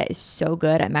recipe that is so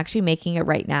good. I'm actually making it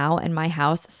right now and my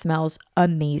house smells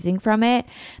amazing from it.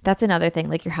 That's another thing.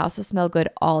 Like your house will smell good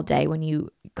all day when you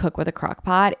cook with a crock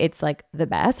pot. It's like the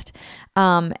best.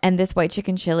 And this white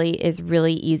chicken chili is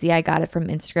really easy. I got it from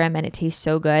Instagram and it tastes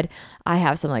so good. I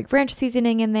have some like ranch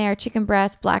seasoning in there, chicken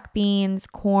breast, black beans,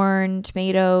 corn,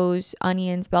 tomatoes,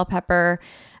 onions, bell pepper.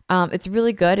 It's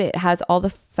really good. It has all the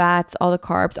fats, all the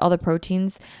carbs, all the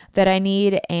proteins that I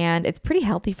need, and it's pretty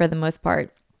healthy for the most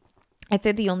part. I'd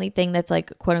say the only thing that's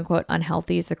like quote unquote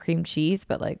unhealthy is the cream cheese,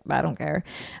 but like I don't care.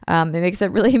 It makes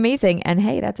it really amazing, and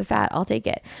hey, that's a fat. I'll take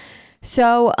it.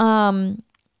 So,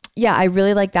 yeah, I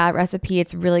really like that recipe.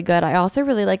 It's really good. I also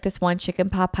really like this one chicken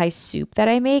pot pie soup that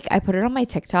I make. I put it on my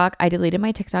TikTok. I deleted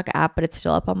my TikTok app, but it's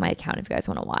still up on my account if you guys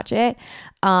want to watch it.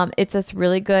 It's this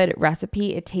really good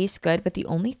recipe. It tastes good, but the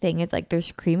only thing is like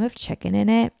there's cream of chicken in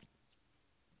it,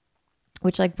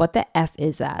 which like what the F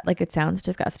is that? Like it sounds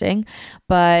disgusting,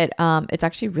 but it's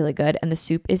actually really good and the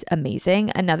soup is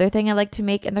amazing. Another thing I like to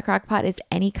make in the crock pot is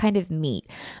any kind of meat.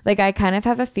 Like I kind of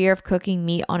have a fear of cooking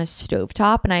meat on a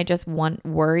stovetop, and I just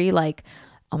worry like,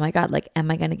 oh my God, like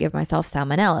am I going to give myself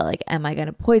salmonella? Like am I going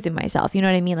to poison myself? You know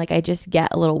what I mean? Like I just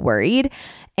get a little worried,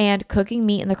 and cooking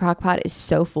meat in the crock pot is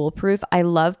so foolproof. I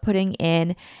love putting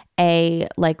in a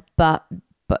like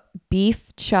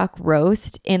beef chuck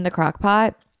roast in the crock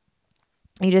pot.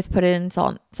 You just put it in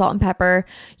salt and pepper.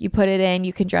 You put it in,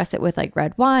 you can dress it with like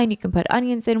red wine. You can put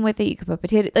onions in with it. You could put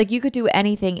potato, like you could do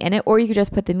anything in it, or you could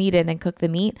just put the meat in and cook the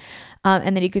meat.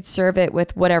 And then you could serve it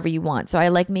with whatever you want. So I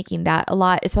like making that a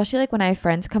lot, especially like when I have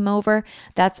friends come over.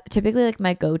 That's typically like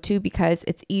my go-to because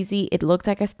it's easy. It looks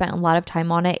like I spent a lot of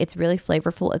time on it. It's really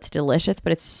flavorful. It's delicious,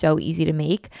 but it's so easy to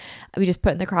make. We just put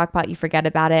it in the crock pot. You forget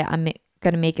about it. I'm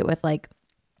going to make it with like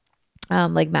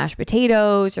mashed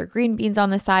potatoes or green beans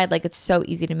on the side. Like it's so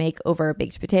easy to make over a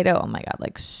baked potato. Oh my God,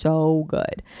 like so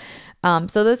good.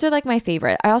 So those are like my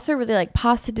favorite. I also really like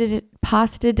pasta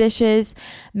dishes.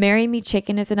 Marry Me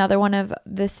chicken is another one of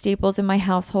the staples in my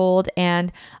household.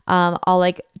 And I'll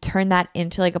like turn that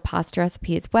into like a pasta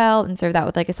recipe as well and serve that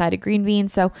with like a side of green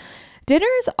beans. So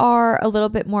dinners are a little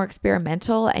bit more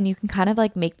experimental and you can kind of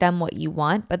like make them what you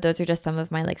want, but those are just some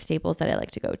of my like staples that I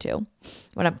like to go to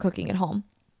when I'm cooking at home.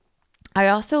 I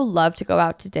also love to go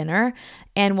out to dinner,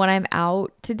 and when I'm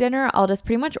out to dinner, I'll just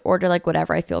pretty much order like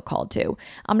whatever I feel called to.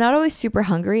 I'm not always super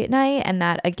hungry at night, and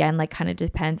that again like kind of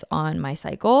depends on my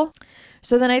cycle.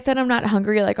 So the nights that I'm not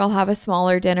hungry, like I'll have a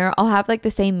smaller dinner. I'll have like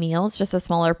the same meals, just a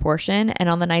smaller portion. And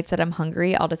on the nights that I'm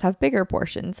hungry, I'll just have bigger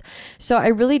portions. So I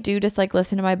really do just like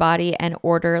listen to my body and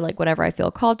order like whatever I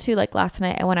feel called to. Like last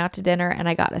night I went out to dinner and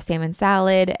I got a salmon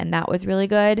salad and that was really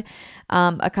good.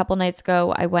 A couple nights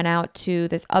ago, I went out to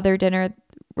this other dinner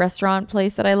restaurant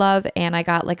place that I love and I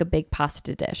got like a big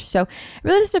pasta dish. So it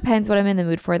really just depends what I'm in the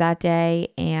mood for that day,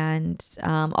 and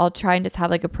I'll try and just have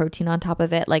like a protein on top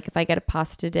of it. Like if I get a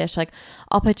pasta dish, like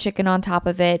I'll put chicken on top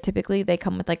of it. Typically they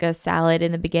come with like a salad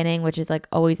in the beginning, which is like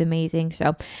always amazing.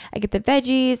 So I get the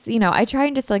veggies, you know, I try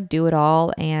and just like do it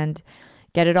all and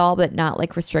get it all, but not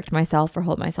like restrict myself or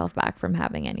hold myself back from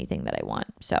having anything that I want.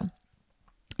 So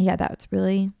yeah, that's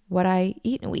really what I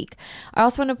eat in a week. I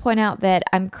also want to point out that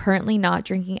I'm currently not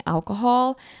drinking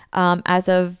alcohol. As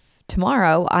of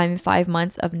tomorrow, I'm 5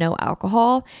 months of no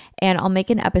alcohol, and I'll make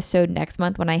an episode next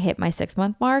month when I hit my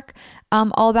 6-month mark,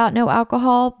 all about no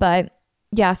alcohol. But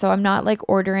yeah, so I'm not like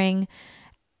ordering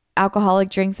alcoholic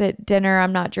drinks at dinner.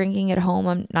 I'm not drinking at home.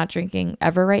 I'm not drinking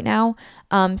ever right now.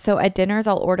 So at dinners,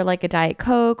 I'll order like a Diet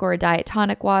Coke or a Diet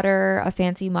Tonic water, a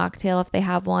fancy mocktail if they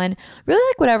have one. Really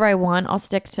like whatever I want. I'll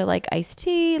stick to like iced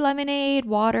tea, lemonade,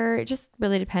 water. It just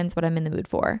really depends what I'm in the mood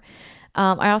for.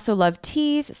 I also love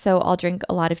teas, so I'll drink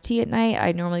a lot of tea at night.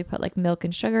 I normally put like milk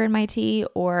and sugar in my tea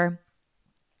or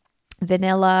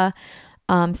vanilla.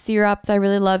 Syrups I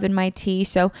really love in my tea.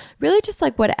 So really just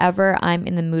like whatever I'm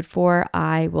in the mood for,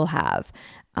 I will have.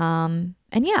 And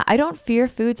yeah, I don't fear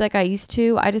foods like I used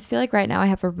to. I just feel like right now I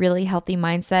have a really healthy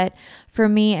mindset for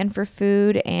me and for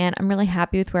food, and I'm really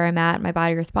happy with where I'm at. My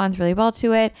body responds really well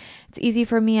to it. It's easy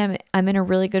for me. I'm in a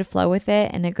really good flow with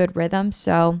it and a good rhythm.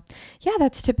 So yeah,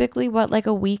 that's typically what like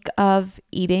a week of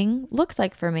eating looks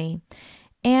like for me.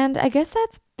 And I guess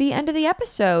that's the end of the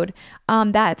episode.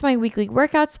 That's my weekly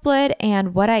workout split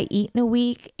and what I eat in a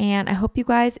week. And I hope you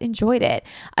guys enjoyed it.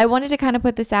 I wanted to kind of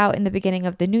put this out in the beginning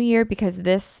of the new year because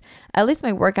this, at least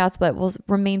my workout split, will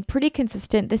remain pretty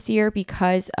consistent this year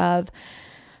because of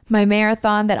my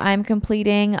marathon that I'm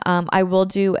completing. I will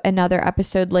do another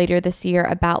episode later this year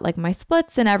about like my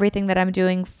splits and everything that I'm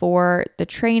doing for the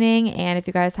training. And if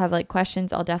you guys have like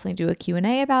questions, I'll definitely do a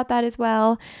Q&A about that as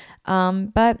well.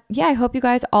 But yeah, I hope you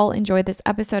guys all enjoyed this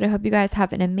episode. I hope you guys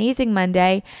have an amazing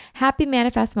Monday. Happy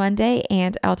Manifest Monday,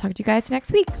 and I'll talk to you guys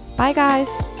next week. Bye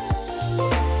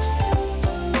guys.